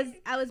 y'all, I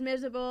was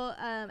miserable.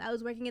 I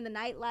was working in the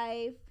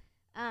nightlife.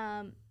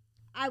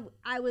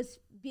 I was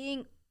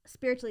being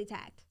spiritually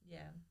attacked.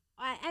 Yeah.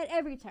 At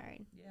every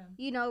turn. Yeah.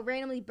 You know,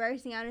 randomly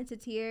bursting out into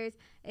tears.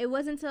 It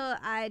wasn't until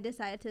I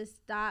decided to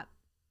stop,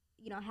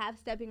 you know,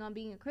 stepping on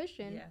being a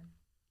Christian. Yeah.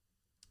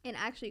 And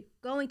actually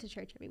going to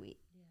church every week.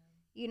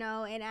 Yeah. You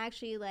know, and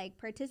actually, like,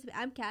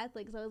 I'm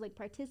Catholic, so I was, like,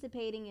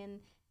 participating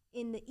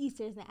in the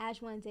Easters and the Ash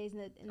Wednesdays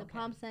and the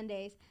Palm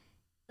Sundays.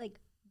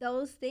 Like,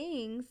 those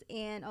things,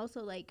 and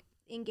also, like,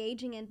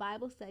 engaging in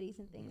Bible studies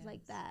and things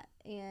like Yes. that,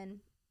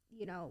 and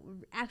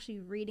actually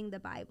reading the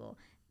Bible.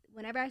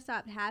 Whenever I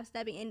stopped half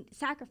stepping and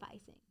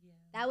sacrificing, Yeah.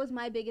 that was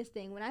my biggest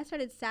thing. When I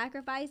started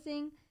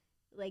sacrificing,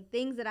 like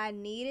things that I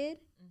needed,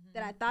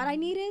 that I thought I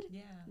needed,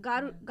 Yeah.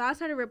 God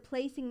started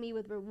replacing me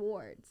with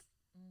rewards.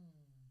 Mm.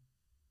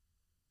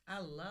 I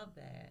love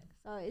that.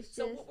 So it's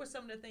So, just what were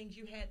some of the things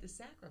you had to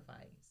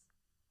sacrifice?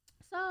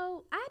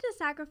 so I had to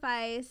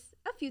sacrifice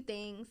a few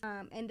things,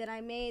 and then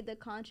I made the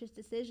conscious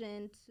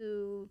decision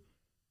to,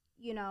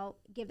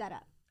 give that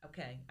up.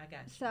 Okay, I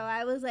got you. So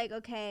I was like,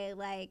 okay,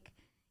 like,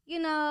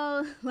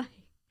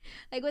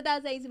 like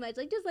without saying too much,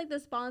 like just like the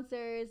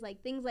sponsors,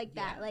 like things like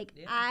that. Yeah, Like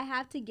yeah. I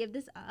have to give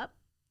this up,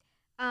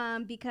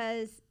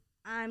 because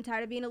I'm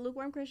tired of being a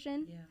lukewarm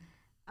Christian.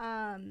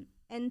 Yeah.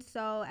 And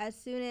so as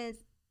soon as,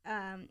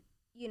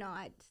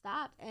 I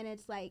stopped, and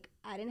it's like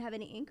I didn't have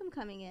any income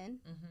coming in.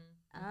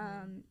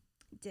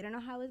 Didn't know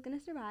how I was gonna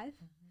survive.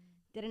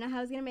 Didn't know how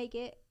I was gonna make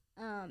it.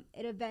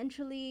 It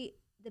eventually,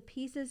 the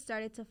pieces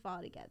started to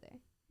fall together.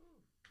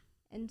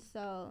 And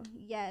so,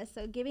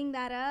 so giving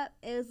that up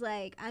is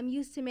like, I'm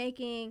used to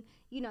making,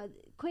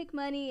 quick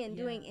money and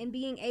doing and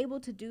being able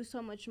to do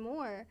so much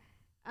more.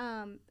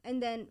 And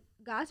then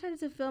God started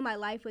to fill my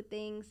life with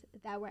things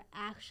that were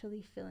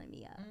actually filling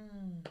me up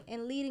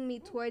and leading me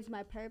towards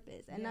my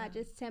purpose, and not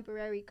just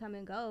temporary come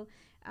and go.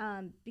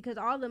 Because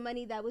all the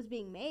money that was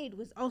being made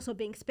was also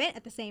being spent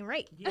at the same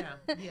rate. Yeah.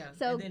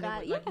 So and then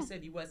God, like you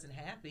said, you wasn't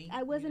happy.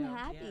 I wasn't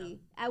happy.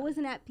 Yeah. I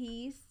wasn't at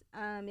peace.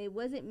 It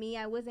wasn't me.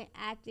 I wasn't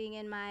acting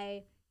in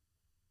my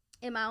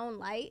own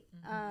light.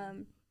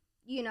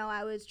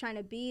 I was trying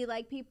to be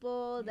like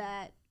people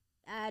that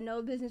I had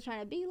no business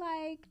trying to be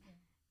like.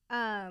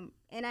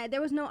 And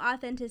there was no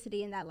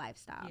authenticity in that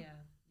lifestyle. Yeah.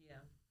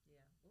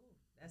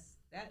 Ooh,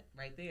 that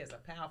right there is a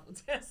powerful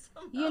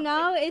testimony.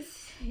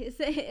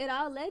 It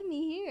all led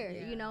me here.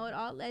 Yeah. It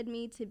all led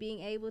me to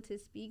being able to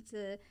speak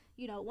to,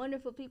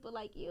 wonderful people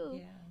like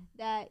you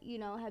that,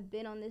 have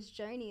been on this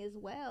journey as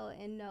well,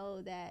 and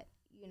know that,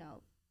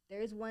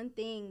 there's one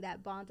thing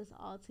that bonds us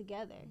all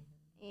together.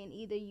 And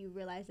either you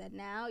realize that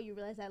now, you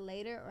realize that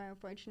later, or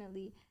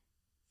unfortunately,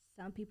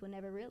 some people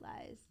never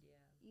realize.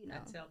 I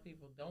tell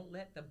people, don't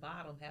let the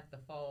bottom have to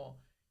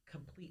fall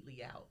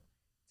completely out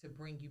to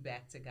bring you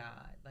back to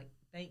God. Like,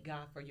 thank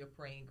God for your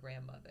praying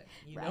grandmother.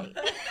 Right.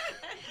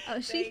 Oh,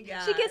 she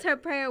gets her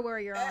prayer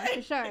warrior on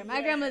for sure.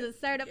 My grandmother's a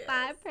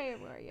certified prayer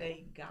warrior.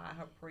 Thank God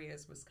her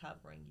prayers was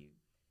covering you.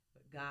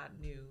 But God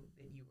knew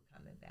that you were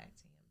coming back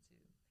to him too.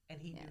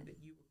 And he knew that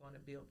you were going to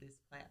build this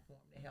platform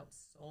to help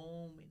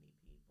so many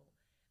people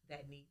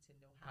that need to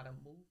know how to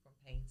move from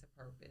pain to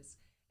purpose,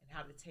 and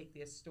how to take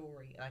their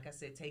story, like I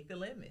said, take the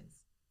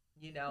lemons,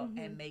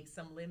 and make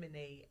some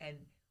lemonade. And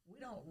we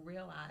don't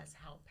realize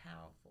how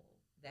powerful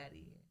that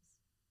is.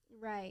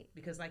 Right.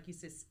 Because like you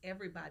said,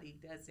 everybody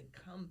doesn't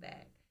come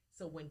back.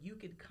 So when you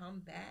can come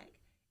back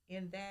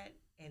in that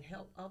and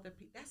help other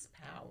people, that's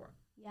power.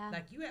 Yeah.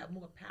 Like, you have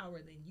more power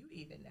than you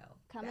even know.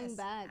 Coming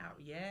back. Power.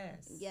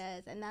 Yes.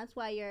 Yes. And that's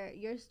why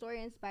your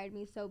story inspired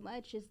me so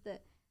much, is the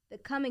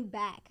coming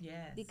back.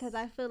 Yes. Because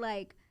I feel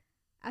like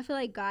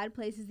God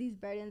places these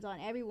burdens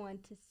on everyone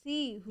to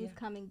see who's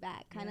coming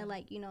back. Kind of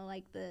like,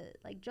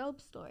 like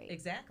Job's story.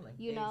 Exactly.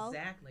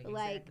 Exactly.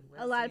 Like,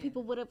 well a lot of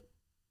people would have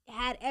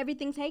had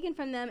everything taken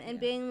from them and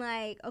being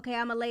like, okay,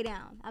 I'm going to lay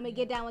down. I'm going to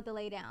get down with the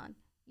lay down.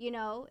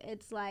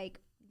 It's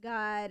like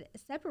God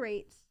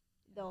separates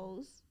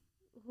those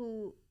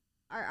who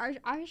are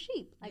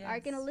sheep, like are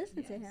going to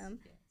listen to him.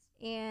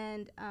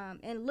 And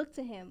look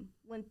to him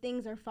when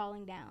things are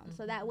falling down,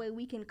 so that way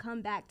we can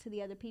come back to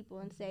the other people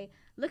and say,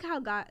 look how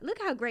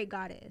great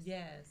God is.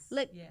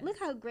 Look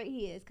how great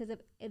he is. Because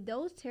if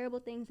those terrible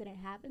things didn't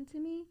happen to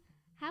me,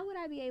 how would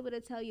I be able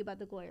to tell you about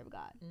the glory of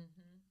God?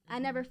 I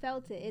never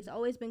felt it. It's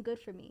always been good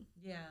for me.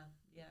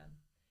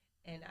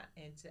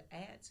 And to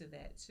add to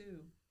that too,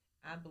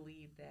 I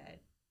believe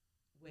that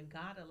when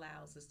God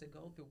allows us to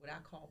go through what I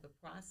call the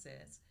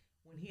process,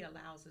 when he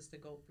allows us to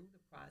go through the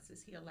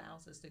process, he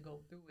allows us to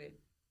go through it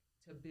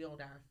to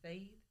build our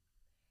faith.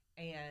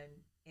 And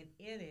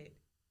in it,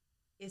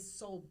 it's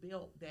so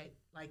built that,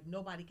 like,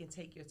 nobody can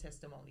take your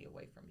testimony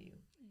away from you.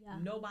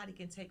 Nobody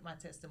can take my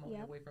testimony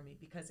away from me,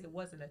 because it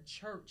wasn't a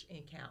church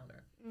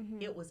encounter.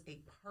 It was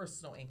a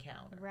personal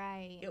encounter.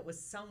 Right. It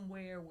was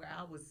somewhere where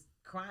I was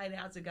crying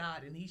out to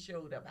God and he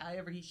showed up,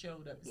 however he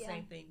showed up. The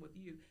same thing with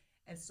you.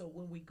 And so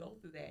when we go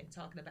through that and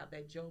talking about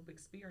that Job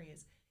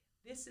experience,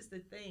 this is the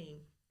thing,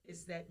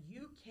 is that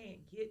you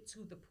can't get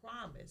to the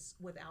promise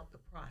without the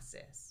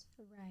process.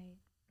 Right.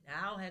 Now,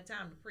 I don't have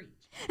time to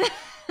preach.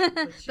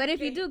 But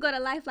if you do, go to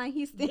Lifeline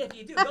Houston. If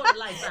you do, go to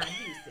Lifeline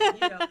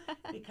Houston,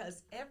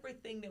 because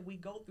everything that we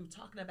go through,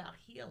 talking about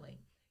healing,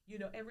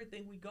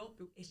 everything we go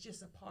through is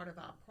just a part of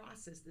our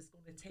process that's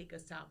going to take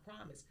us to our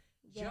promise.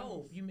 Yes.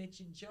 Job, you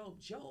mentioned Job.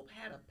 Job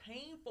had a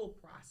painful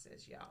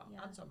process, y'all. Yeah.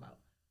 I'm talking about,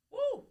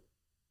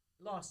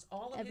 lost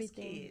all of his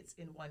kids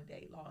in one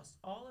day, lost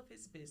all of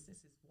his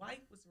business. His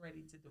wife was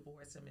ready to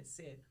divorce him and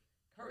said,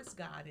 curse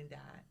God, and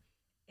died.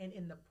 And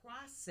in the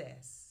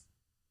process,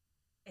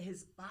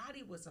 his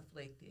body was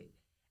afflicted,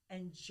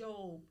 and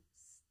Job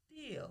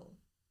still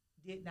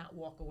did not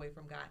walk away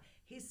from God.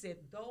 He said,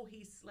 though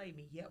he slay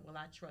me, yet will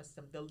I trust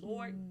him. The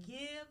Lord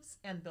gives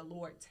and the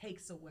Lord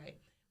takes away.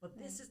 But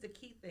this is the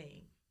key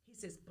thing. He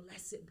says,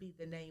 blessed be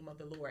the name of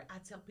the Lord. I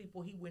tell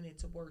people he went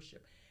into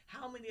worship.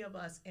 How many of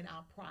us in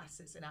our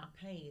process, in our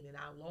pain, in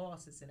our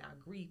losses, in our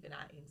grief, in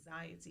our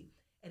anxiety,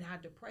 and our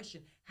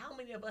depression, how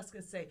many of us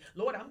can say,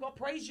 Lord, I'm going to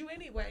praise you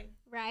anyway?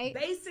 Right.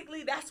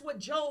 Basically, that's what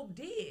Job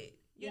did.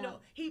 You know,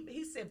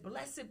 he said,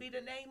 blessed be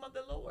the name of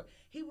the Lord.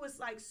 He was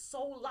like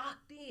so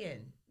locked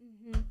in.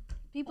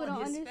 People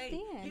don't understand.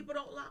 Faith. People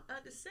don't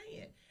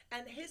understand.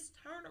 And his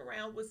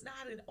turnaround was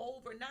not an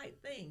overnight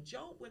thing.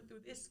 Job went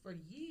through this for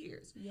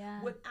years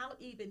without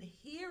even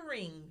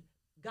hearing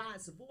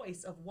God's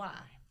voice of why.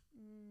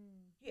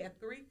 He had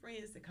 3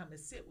 friends to come and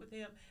sit with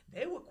him.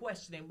 They were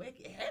questioning.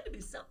 It had to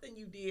be something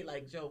you did.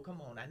 Like, Job, come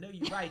on. I know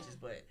you're righteous,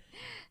 but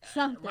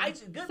something.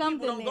 Righteous, good something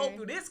people don't there. go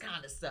through this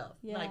kind of stuff.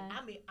 Yeah. Like,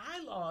 I mean,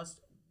 I lost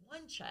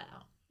 1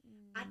 child.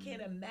 I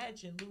can't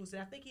imagine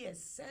losing. I think he had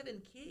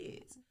 7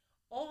 kids,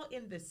 all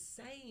in the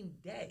same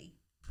day.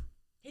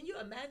 Can you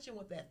imagine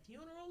what that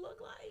funeral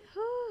looked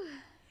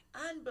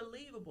like?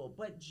 Unbelievable.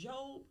 But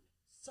Job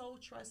so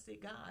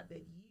trusted God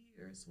that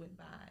years went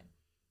by.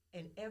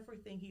 And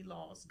everything he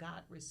lost,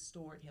 God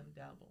restored him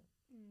double.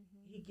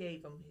 He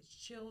gave him his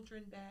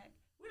children back.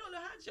 We don't know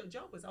how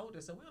Job was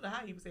older, so we don't know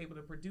how he was able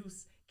to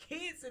produce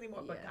kids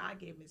anymore. But God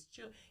gave him his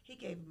children. He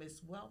gave him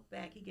his wealth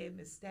back. He gave him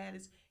his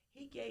status.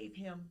 He gave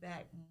him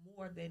back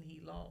more than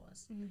he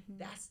lost.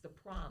 That's the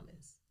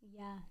promise.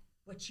 Yeah.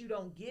 But you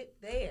don't get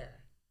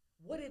there.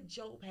 What if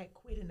Job had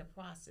quit in the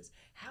process?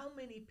 How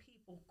many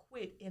people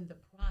quit in the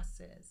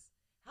process?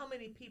 How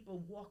many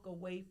people walk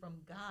away from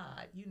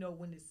God, you know,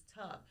 when it's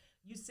tough?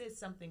 You said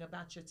something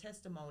about your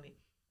testimony.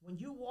 When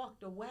you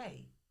walked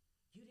away,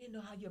 you didn't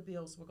know how your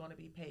bills were going to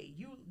be paid.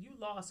 You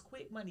lost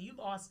quick money. You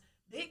lost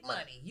big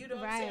money. You know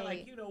what I'm saying?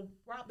 Like, you know,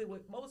 probably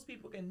what most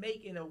people can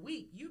make in a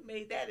week, you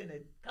made that in a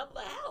couple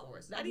of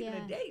hours. Not even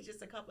a day,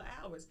 just a couple of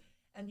hours.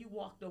 And you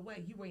walked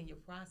away. You were in your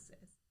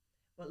process.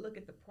 But look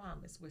at the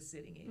promise we're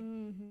sitting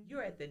in.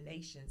 You're at the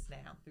nations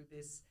now through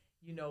this,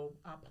 you know,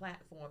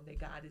 platform that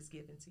God has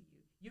given to you.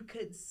 You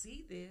couldn't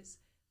see this,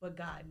 but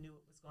God knew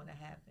it was going to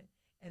happen.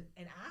 And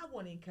I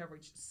want to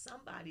encourage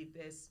somebody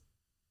that's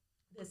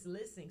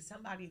listening,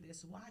 somebody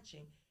that's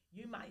watching.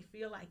 You might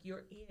feel like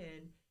you're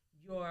in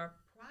your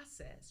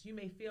process. You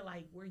may feel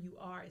like where you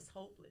are is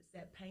hopeless.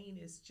 That pain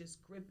is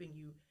just gripping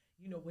you.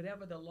 You know,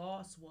 whatever the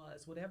loss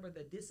was, whatever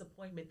the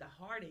disappointment, the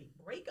heartache,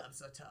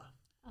 breakups are tough.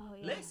 Oh,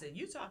 yeah. Listen,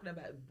 you talking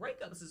about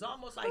breakups is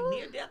almost like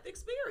near-death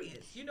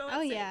experience. You know what I'm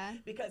saying? Yeah.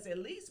 Because at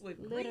least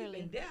with grief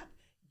and death,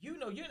 you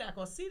know you're not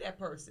going to see that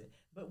person.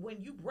 But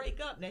when you break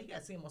up, now you got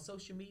to see them on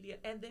social media,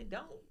 and then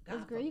God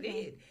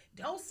forbid,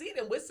 don't see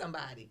them with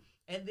somebody.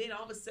 And then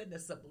all of a sudden the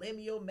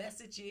subliminal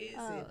messages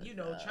and, you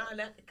know, trying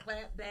not to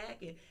clap back.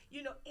 And,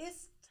 you know,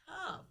 it's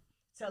tough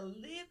to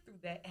live through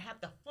that and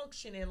have to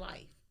function in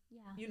life,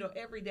 you know,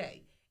 every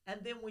day. And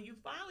then when you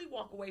finally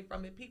walk away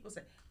from it, people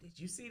say, did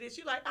you see this?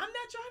 You're like, I'm not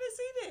trying to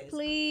see this.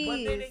 Please.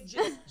 But then it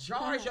just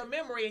jars your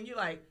memory and you're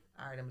like,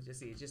 all right, I'm going to just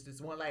see it just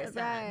this one last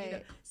time. You know?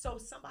 So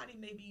somebody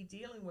may be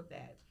dealing with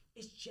that.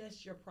 It's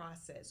just your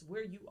process.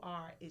 Where you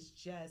are is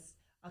just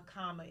a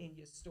comma in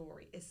your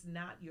story. It's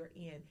not your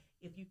end.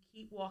 If you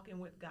keep walking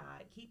with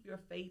God, keep your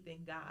faith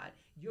in God,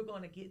 you're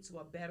going to get to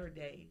a better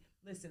day.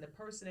 Listen, the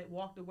person that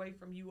walked away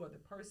from you or the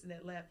person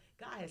that left,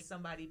 God has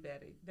somebody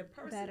better. The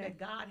person that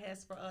God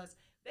has for us,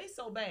 they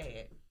so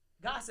bad.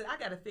 God said, I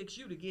got to fix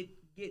you to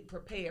get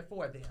prepared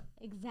for them.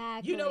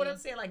 Exactly. You know what I'm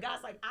saying? Like,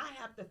 God's like, I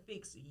have to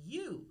fix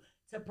you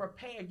to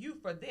prepare you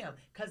for them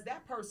because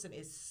that person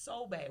is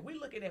so bad. We're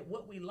looking at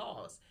what we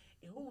lost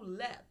and who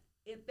left.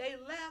 If they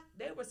left,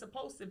 they were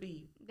supposed to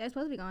be. They're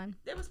supposed to be gone.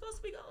 They were supposed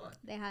to be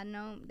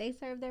gone. They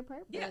served their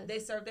purpose. Yeah, they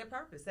served their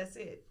purpose. That's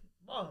it.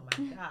 Oh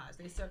my gosh,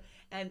 they serve,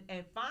 and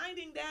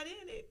finding that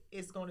in it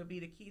is going to be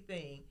the key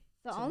thing.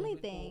 The only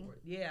thing.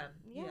 Forward. Yeah.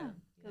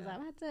 Because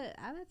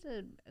I've had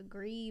to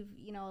grieve,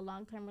 you know, a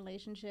long-term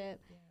relationship,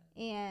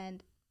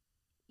 and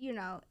you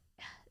know,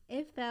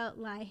 it felt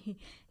like he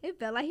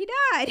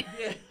died.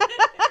 Yeah.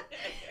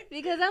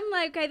 Because I'm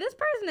like, okay, this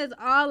person is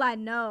all I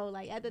know.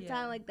 Like at the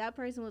time, like that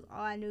person was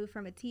all I knew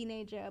from a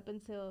teenager up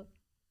until,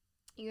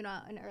 you know,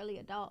 an early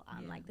adult.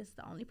 I'm like, this is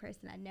the only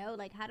person I know.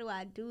 Like, how do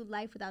I do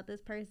life without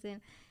this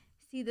person?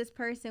 See this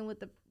person with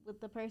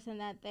the person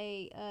that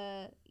they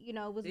you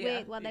know was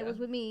with while they was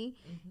with me,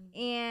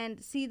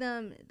 and see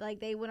them like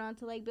they went on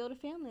to like build a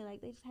family,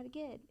 like they just had a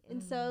kid,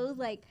 and so it was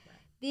like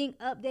being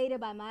updated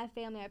by my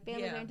family. Our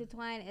families are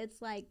intertwined.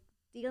 It's like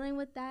dealing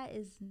with that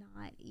is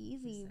not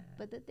easy.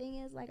 But the thing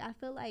is, like, I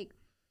feel like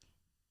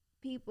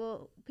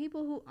people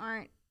who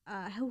aren't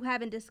who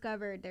haven't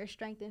discovered their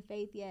strength and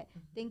faith yet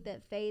think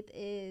that faith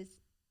is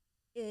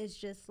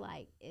just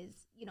like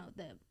you know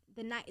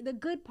the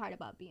good part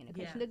about being a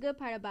Christian, the good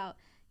part about,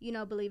 you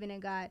know, believing in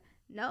God.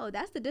 No,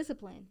 that's the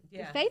discipline.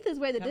 The faith is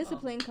where the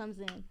discipline comes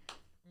in,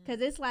 because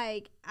it's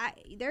like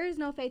there is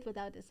no faith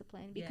without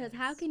discipline. Because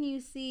how can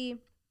you see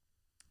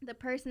the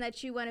person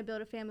that you want to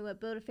build a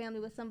family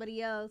with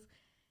somebody else,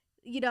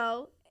 you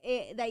know,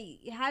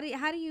 how do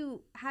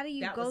you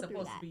That was go through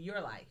supposed to that? be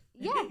your life.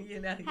 Yeah.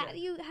 Yeah. How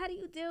do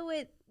you deal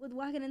with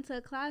walking into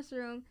a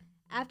classroom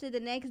after the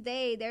next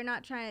day they're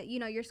not trying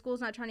to, your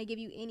school's not trying to give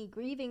you any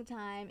grieving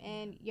time,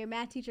 and your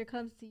math teacher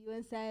comes to you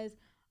and says,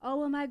 "Oh,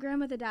 well, my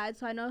grandmother died,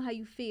 so I know how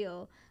you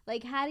feel."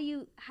 Like,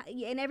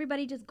 and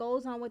everybody just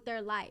goes on with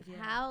their life.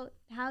 Yeah.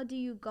 How do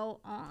you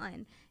go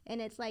on? And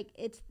it's like,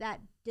 it's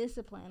that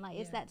discipline, like,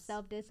 it's that Yes.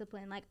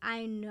 self-discipline. Like,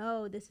 I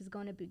know this is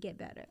going to get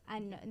better. I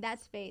know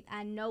that's faith.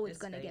 I know it's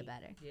going to get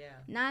better.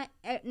 Yeah.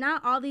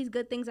 Not all these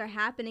good things are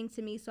happening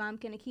to me, so I'm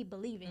going to keep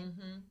believing.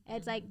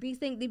 It's like,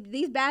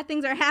 these bad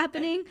things are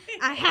happening.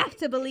 I have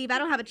to believe. I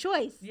don't have a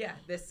choice. Yeah,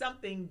 there's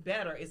something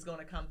better is going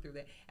to come through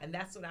that. And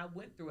that's what I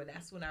went through. And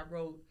that's when I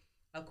wrote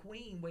A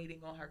Queen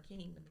Waiting on Her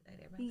King.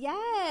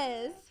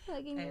 Yes.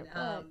 Hugging your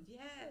book.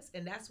 Yes.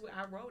 And that's where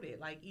I wrote it.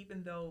 Like,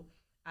 even though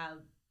I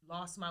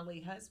lost my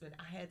late husband,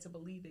 I had to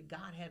believe that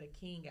God had a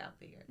king out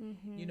there.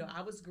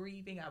 I was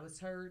grieving. I was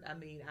hurt. I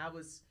mean, I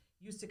was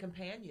used to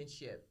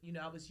companionship.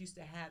 I was used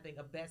to having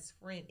a best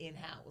friend in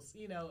house,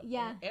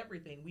 Yeah.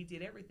 everything. We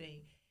did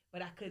everything.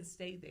 But I couldn't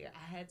stay there.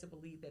 I had to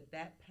believe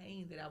that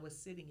pain that I was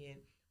sitting in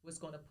was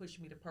going to push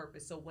me to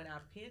purpose. So when I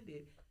penned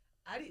it,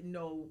 I didn't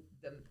know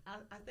them.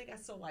 I think I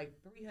sold like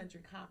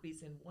 300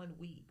 copies in 1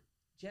 week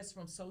just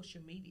from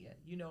social media.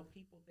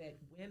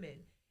 Women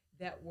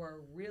that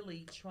were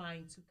really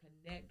trying to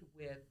connect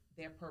with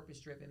their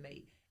purpose-driven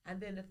mate. And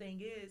then the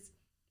thing is,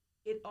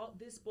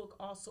 this book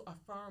also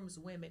affirms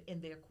women in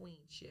their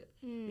queenship.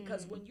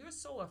 Because when you're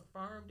so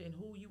affirmed in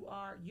who you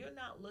are, you're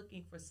not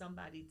looking for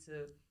somebody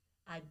to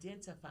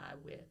identify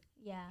with.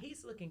 Yeah.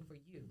 He's looking for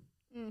you.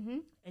 Mm-hmm.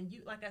 And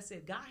you, like I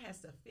said, God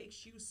has to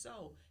fix you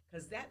so,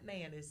 because that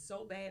man is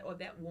so bad, or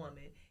that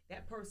woman,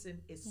 that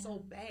person is so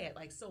bad,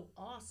 like so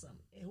awesome,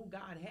 and who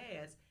God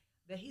has,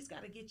 that he's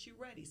got to get you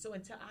ready. So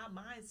until our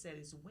mindset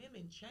is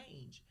women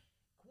change.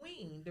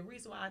 Queen, the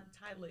reason why I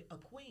title it A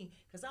Queen,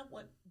 because I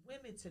want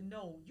women to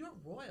know you're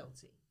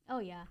royalty. Oh,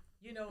 yeah.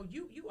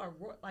 You are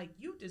like,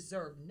 you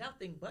deserve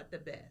nothing but the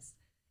best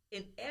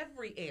in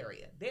every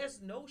area.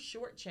 There's no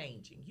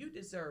shortchanging. You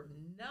deserve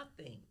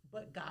nothing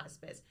but God's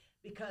best,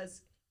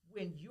 because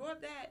when you're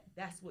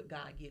that's what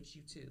God gives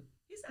you too.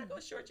 He's not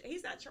going to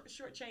He's not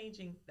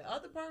shortchanging the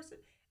other person,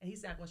 and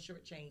he's not going to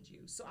shortchange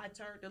you. So I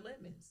turned to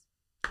lemons.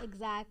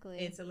 Exactly.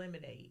 Into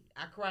lemonade.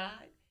 I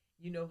cried,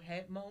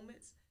 had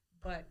moments,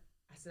 but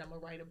I said, I'm going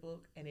to write a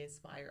book and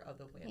inspire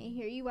other women. And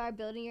here you are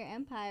building your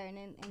empire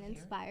and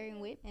inspiring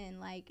women.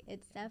 Like,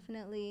 it's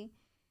definitely,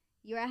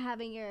 you're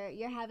having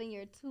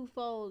your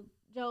twofold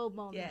Job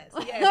moment. Yes,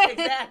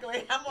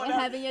 exactly. Thank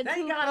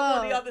God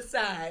I'm on the other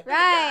side.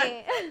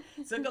 Right.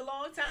 Took a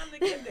long time to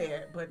get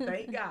there, but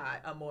thank God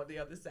I'm on the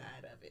other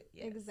side of it.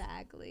 Yes.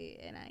 Exactly.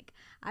 And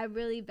I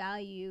really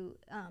value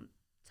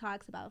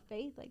talks about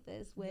faith like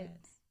this with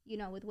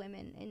with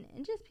women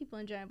and just people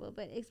in general,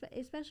 but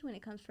especially when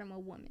it comes from a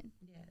woman.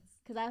 Yes.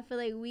 Because I feel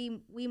like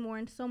we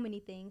mourn so many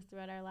things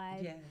throughout our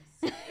lives.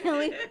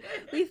 Yes.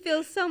 we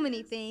feel so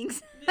many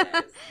things.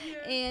 Yes.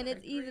 And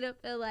it's easy to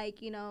feel like,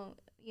 not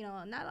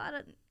a lot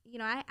of,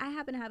 I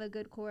happen to have a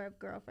good core of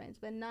girlfriends,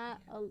 but not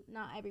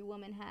every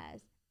woman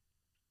has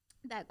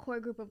that core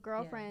group of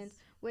girlfriends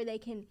where they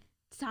can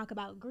talk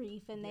about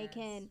grief and they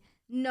can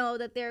know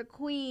that they're a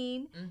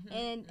queen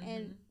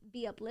and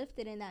be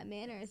uplifted in that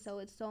manner. So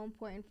it's so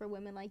important for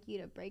women like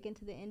you to break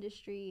into the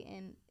industry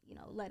and,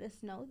 let us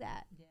know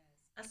that. Yes.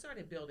 I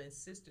started building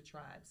sister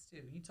tribes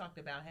too. You talked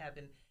about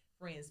having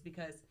friends,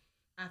 because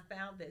I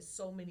found that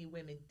so many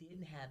women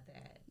didn't have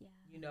that. Yeah.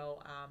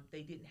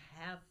 They didn't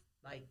have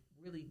like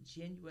really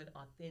genuine,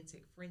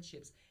 authentic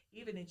friendships.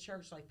 Even in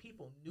church, like,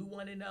 people knew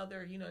one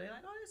another. They're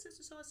like, oh, this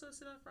sister so-and-so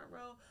sit on the front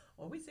row,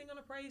 or we sing on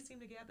a praise team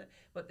together.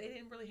 But they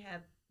didn't really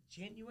have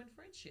genuine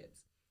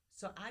friendships.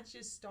 So I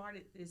just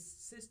started this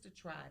sister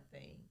tribe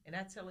thing. And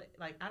I tell it,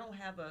 like, I don't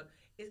have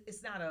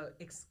it's not a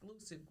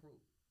exclusive group.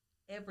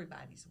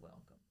 Everybody's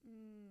welcome.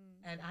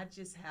 And I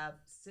just have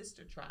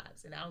sister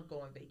tribes, and I'll go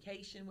on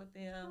vacation with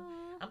them.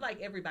 Aww. I'm like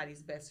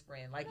everybody's best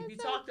friend. Like, That's if you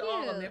so talk to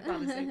all of them, they'll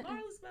probably say,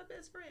 Marla's my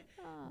best friend.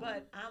 Aww.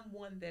 But I'm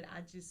one that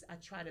I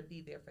try to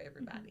be there for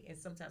everybody. And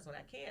sometimes when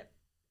I can't,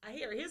 I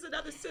hear, here's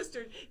another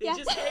sister that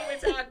just came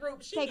into our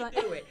group. She can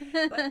do it.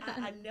 But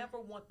I never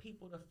want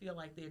people to feel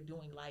like they're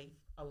doing life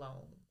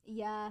alone.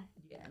 Yeah.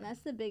 And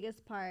that's the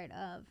biggest part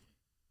of,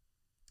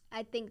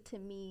 I think, to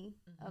me,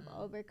 of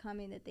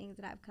overcoming the things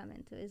that I've come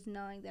into, is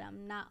knowing that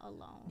I'm not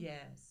alone.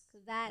 Yes.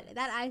 Because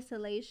that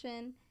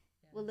isolation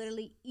will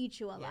literally eat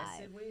you alive.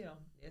 Yes, it will.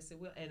 Yes, it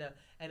will.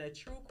 And a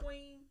true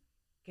queen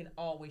can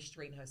always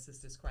straighten her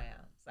sister's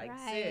crowns. Like,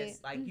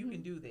 sis, like, you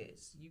can do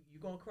this. You're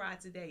going to cry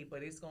today,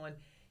 but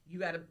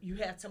you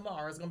have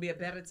tomorrow. It's going to be a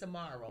better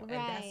tomorrow. Right. And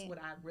that's what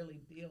I really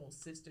build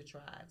sister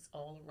tribes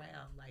all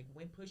around. Like,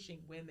 when pushing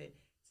women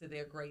to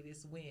their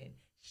greatest win,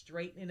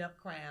 straightening up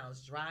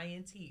crowns,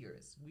 drying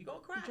tears. We gonna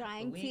cry,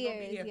 but we ain't gonna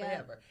be here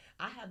forever.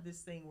 I have this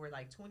thing where,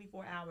 like,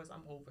 24 hours,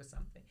 I'm over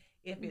something.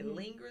 If it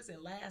lingers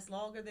and lasts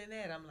longer than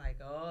that, I'm like,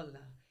 oh, Lord.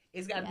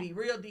 It's got to Yeah. be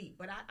real deep.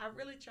 But I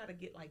really try to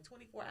get like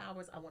 24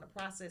 hours. I want to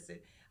process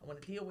it. I want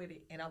to deal with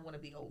it, and I want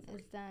to be over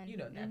It's it. done. You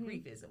know, now Mhm.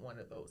 grief isn't one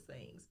of those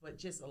things, but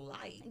just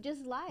life.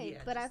 Just life.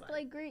 Yeah, But I just feel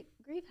like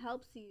grief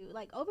helps you,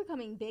 like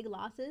overcoming big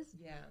losses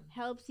Yeah.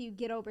 helps you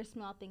get over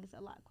small things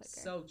a lot quicker.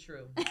 So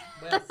true.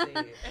 Well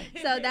said.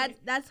 So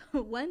that's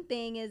one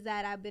thing, is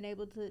that I've been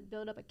able to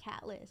build up a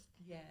cat list.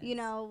 Yes. You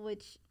know,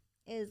 which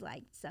is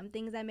like some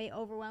things that may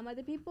overwhelm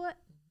other people.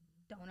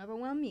 Don't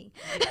overwhelm me.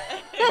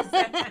 Yeah,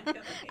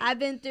 exactly. I've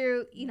been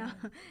through, you Yeah.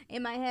 know,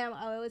 in my head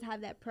I always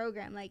have that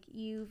program, like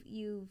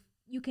you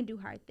can do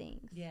hard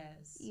things.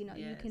 Yes. You know,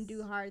 you can do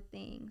yes. hard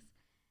things.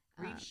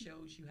 Grief Um,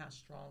 shows you how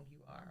strong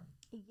you are.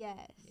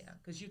 yes. Yeah,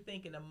 because you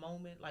think in a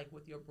moment, like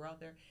with your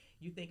brother,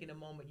 you think in a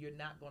moment you're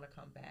not going to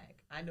come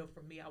back. I know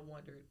for me, I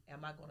wondered,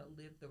 am I going to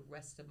live the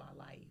rest of my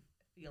life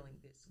feeling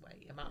this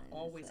way? Am I Feeling this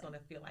always way. going to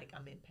feel like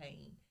I'm in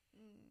pain?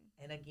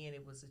 Mm. And again,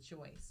 it was a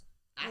choice.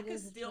 I It could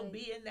is a still choice.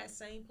 be in that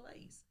same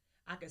place.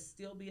 I could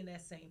still be in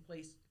that same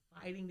place,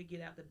 fighting to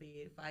get out the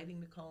bed,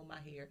 fighting to comb my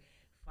hair,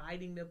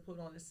 fighting to put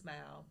on a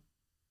smile,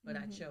 but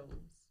I Mhm.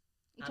 chose.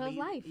 You chose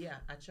life. Yeah,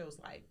 I chose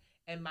life.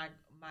 And my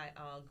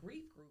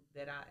grief group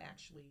that I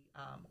actually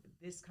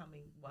this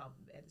coming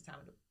at the time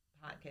of the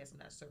podcast, I'm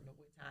not certain of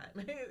what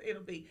time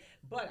it'll be,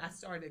 but I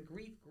started a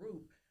grief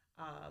group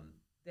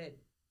that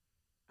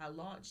I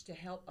launched to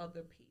help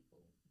other people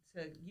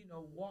to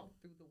walk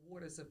through the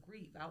waters of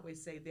grief. I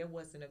always say there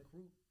wasn't a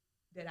group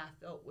that I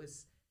felt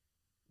was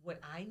what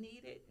I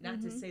needed.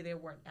 Not to Mhm. say they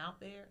weren't out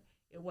there.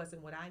 It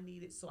wasn't what I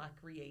needed, so I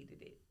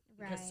created it.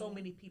 Because so Right.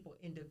 many people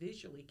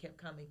individually kept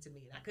coming to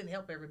me, and I couldn't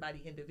help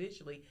everybody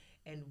individually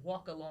and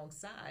walk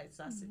alongside.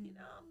 So I said, Mhm.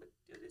 I'm gonna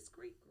do this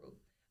grief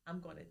group. I'm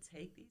gonna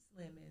take these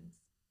lemons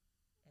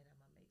and I'm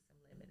gonna make some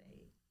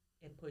lemonade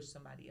and push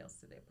somebody else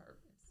to their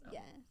purpose. So,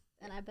 Yes.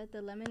 And I bet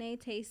the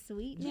lemonade tastes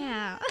sweet yes,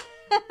 now. it's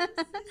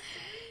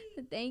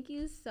sweet. Thank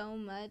you so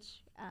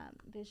much,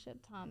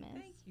 Bishop Thomas,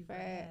 Thank you for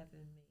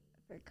having me.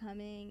 for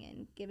coming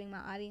and giving my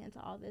audience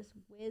all this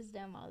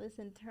wisdom, all this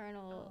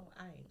internal Oh,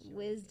 I enjoyed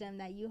wisdom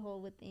that you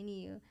hold within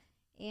you.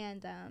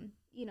 And,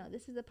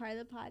 this is a part of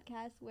the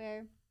podcast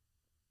where,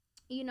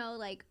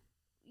 like,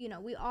 we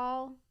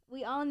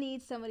all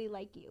need somebody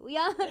like you. We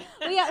all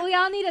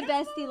need a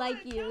bestie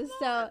like you.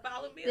 So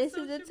follow me on this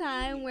is a social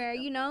time media. where,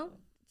 Come on.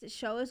 to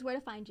show us where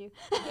to find you.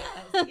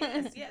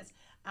 Yes.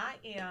 I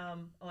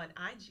am on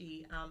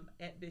IG.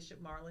 At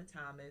Bishop Marlon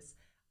Thomas.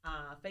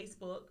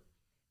 Facebook,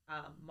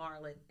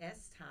 Marlon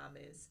S.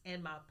 Thomas.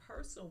 And my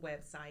personal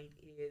website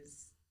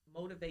is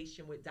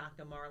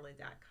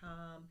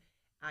motivationwithdrmarlon.com.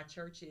 Our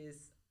church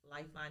is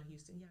Lifeline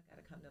Houston. Y'all got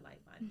to come to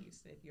Lifeline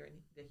Houston if you're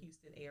in the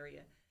Houston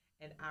area.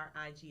 And our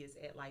IG is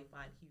at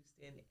Lifeline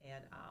Houston.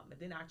 And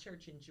then our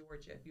church in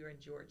Georgia, if you're in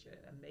Georgia,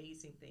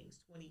 amazing things,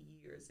 20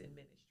 years in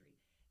ministry.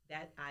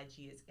 That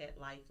IG is at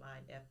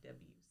Lifeline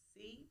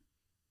FWC.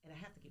 And I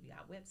have to give you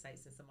our website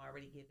since I'm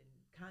already giving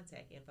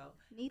contact info.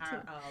 Me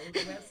too. Our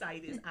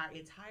website is our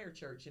entire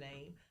church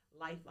name,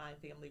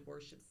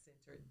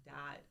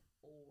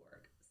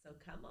 LifelineFamilyWorshipCenter.org. So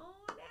come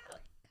on out.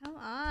 Come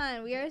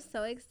on. We are Yes.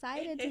 so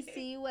excited to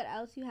see what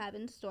else you have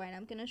in store. And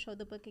I'm going to show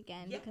the book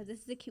again Yes. because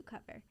this is a cute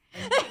cover.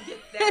 And you can get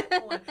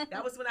that on.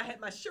 That was when I had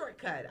my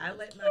shortcut. I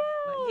let my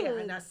yeah,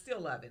 and I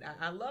still love it.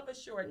 I love a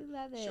We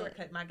love it.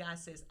 shortcut. My guy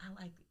says I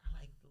like the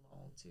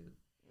long too.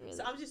 Really.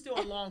 So I'm just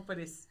doing long for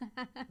this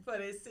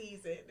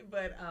season.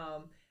 But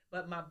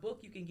my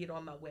book you can get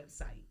on my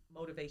website,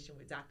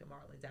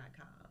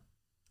 motivationwithdrmarlon.com.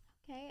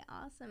 Okay,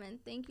 awesome. And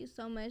thank you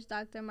so much,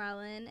 Dr.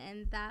 Marlon.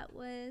 And that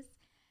was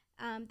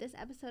this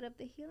episode of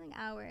The Healing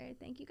Hour.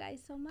 Thank you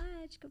guys so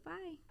much.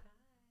 Goodbye.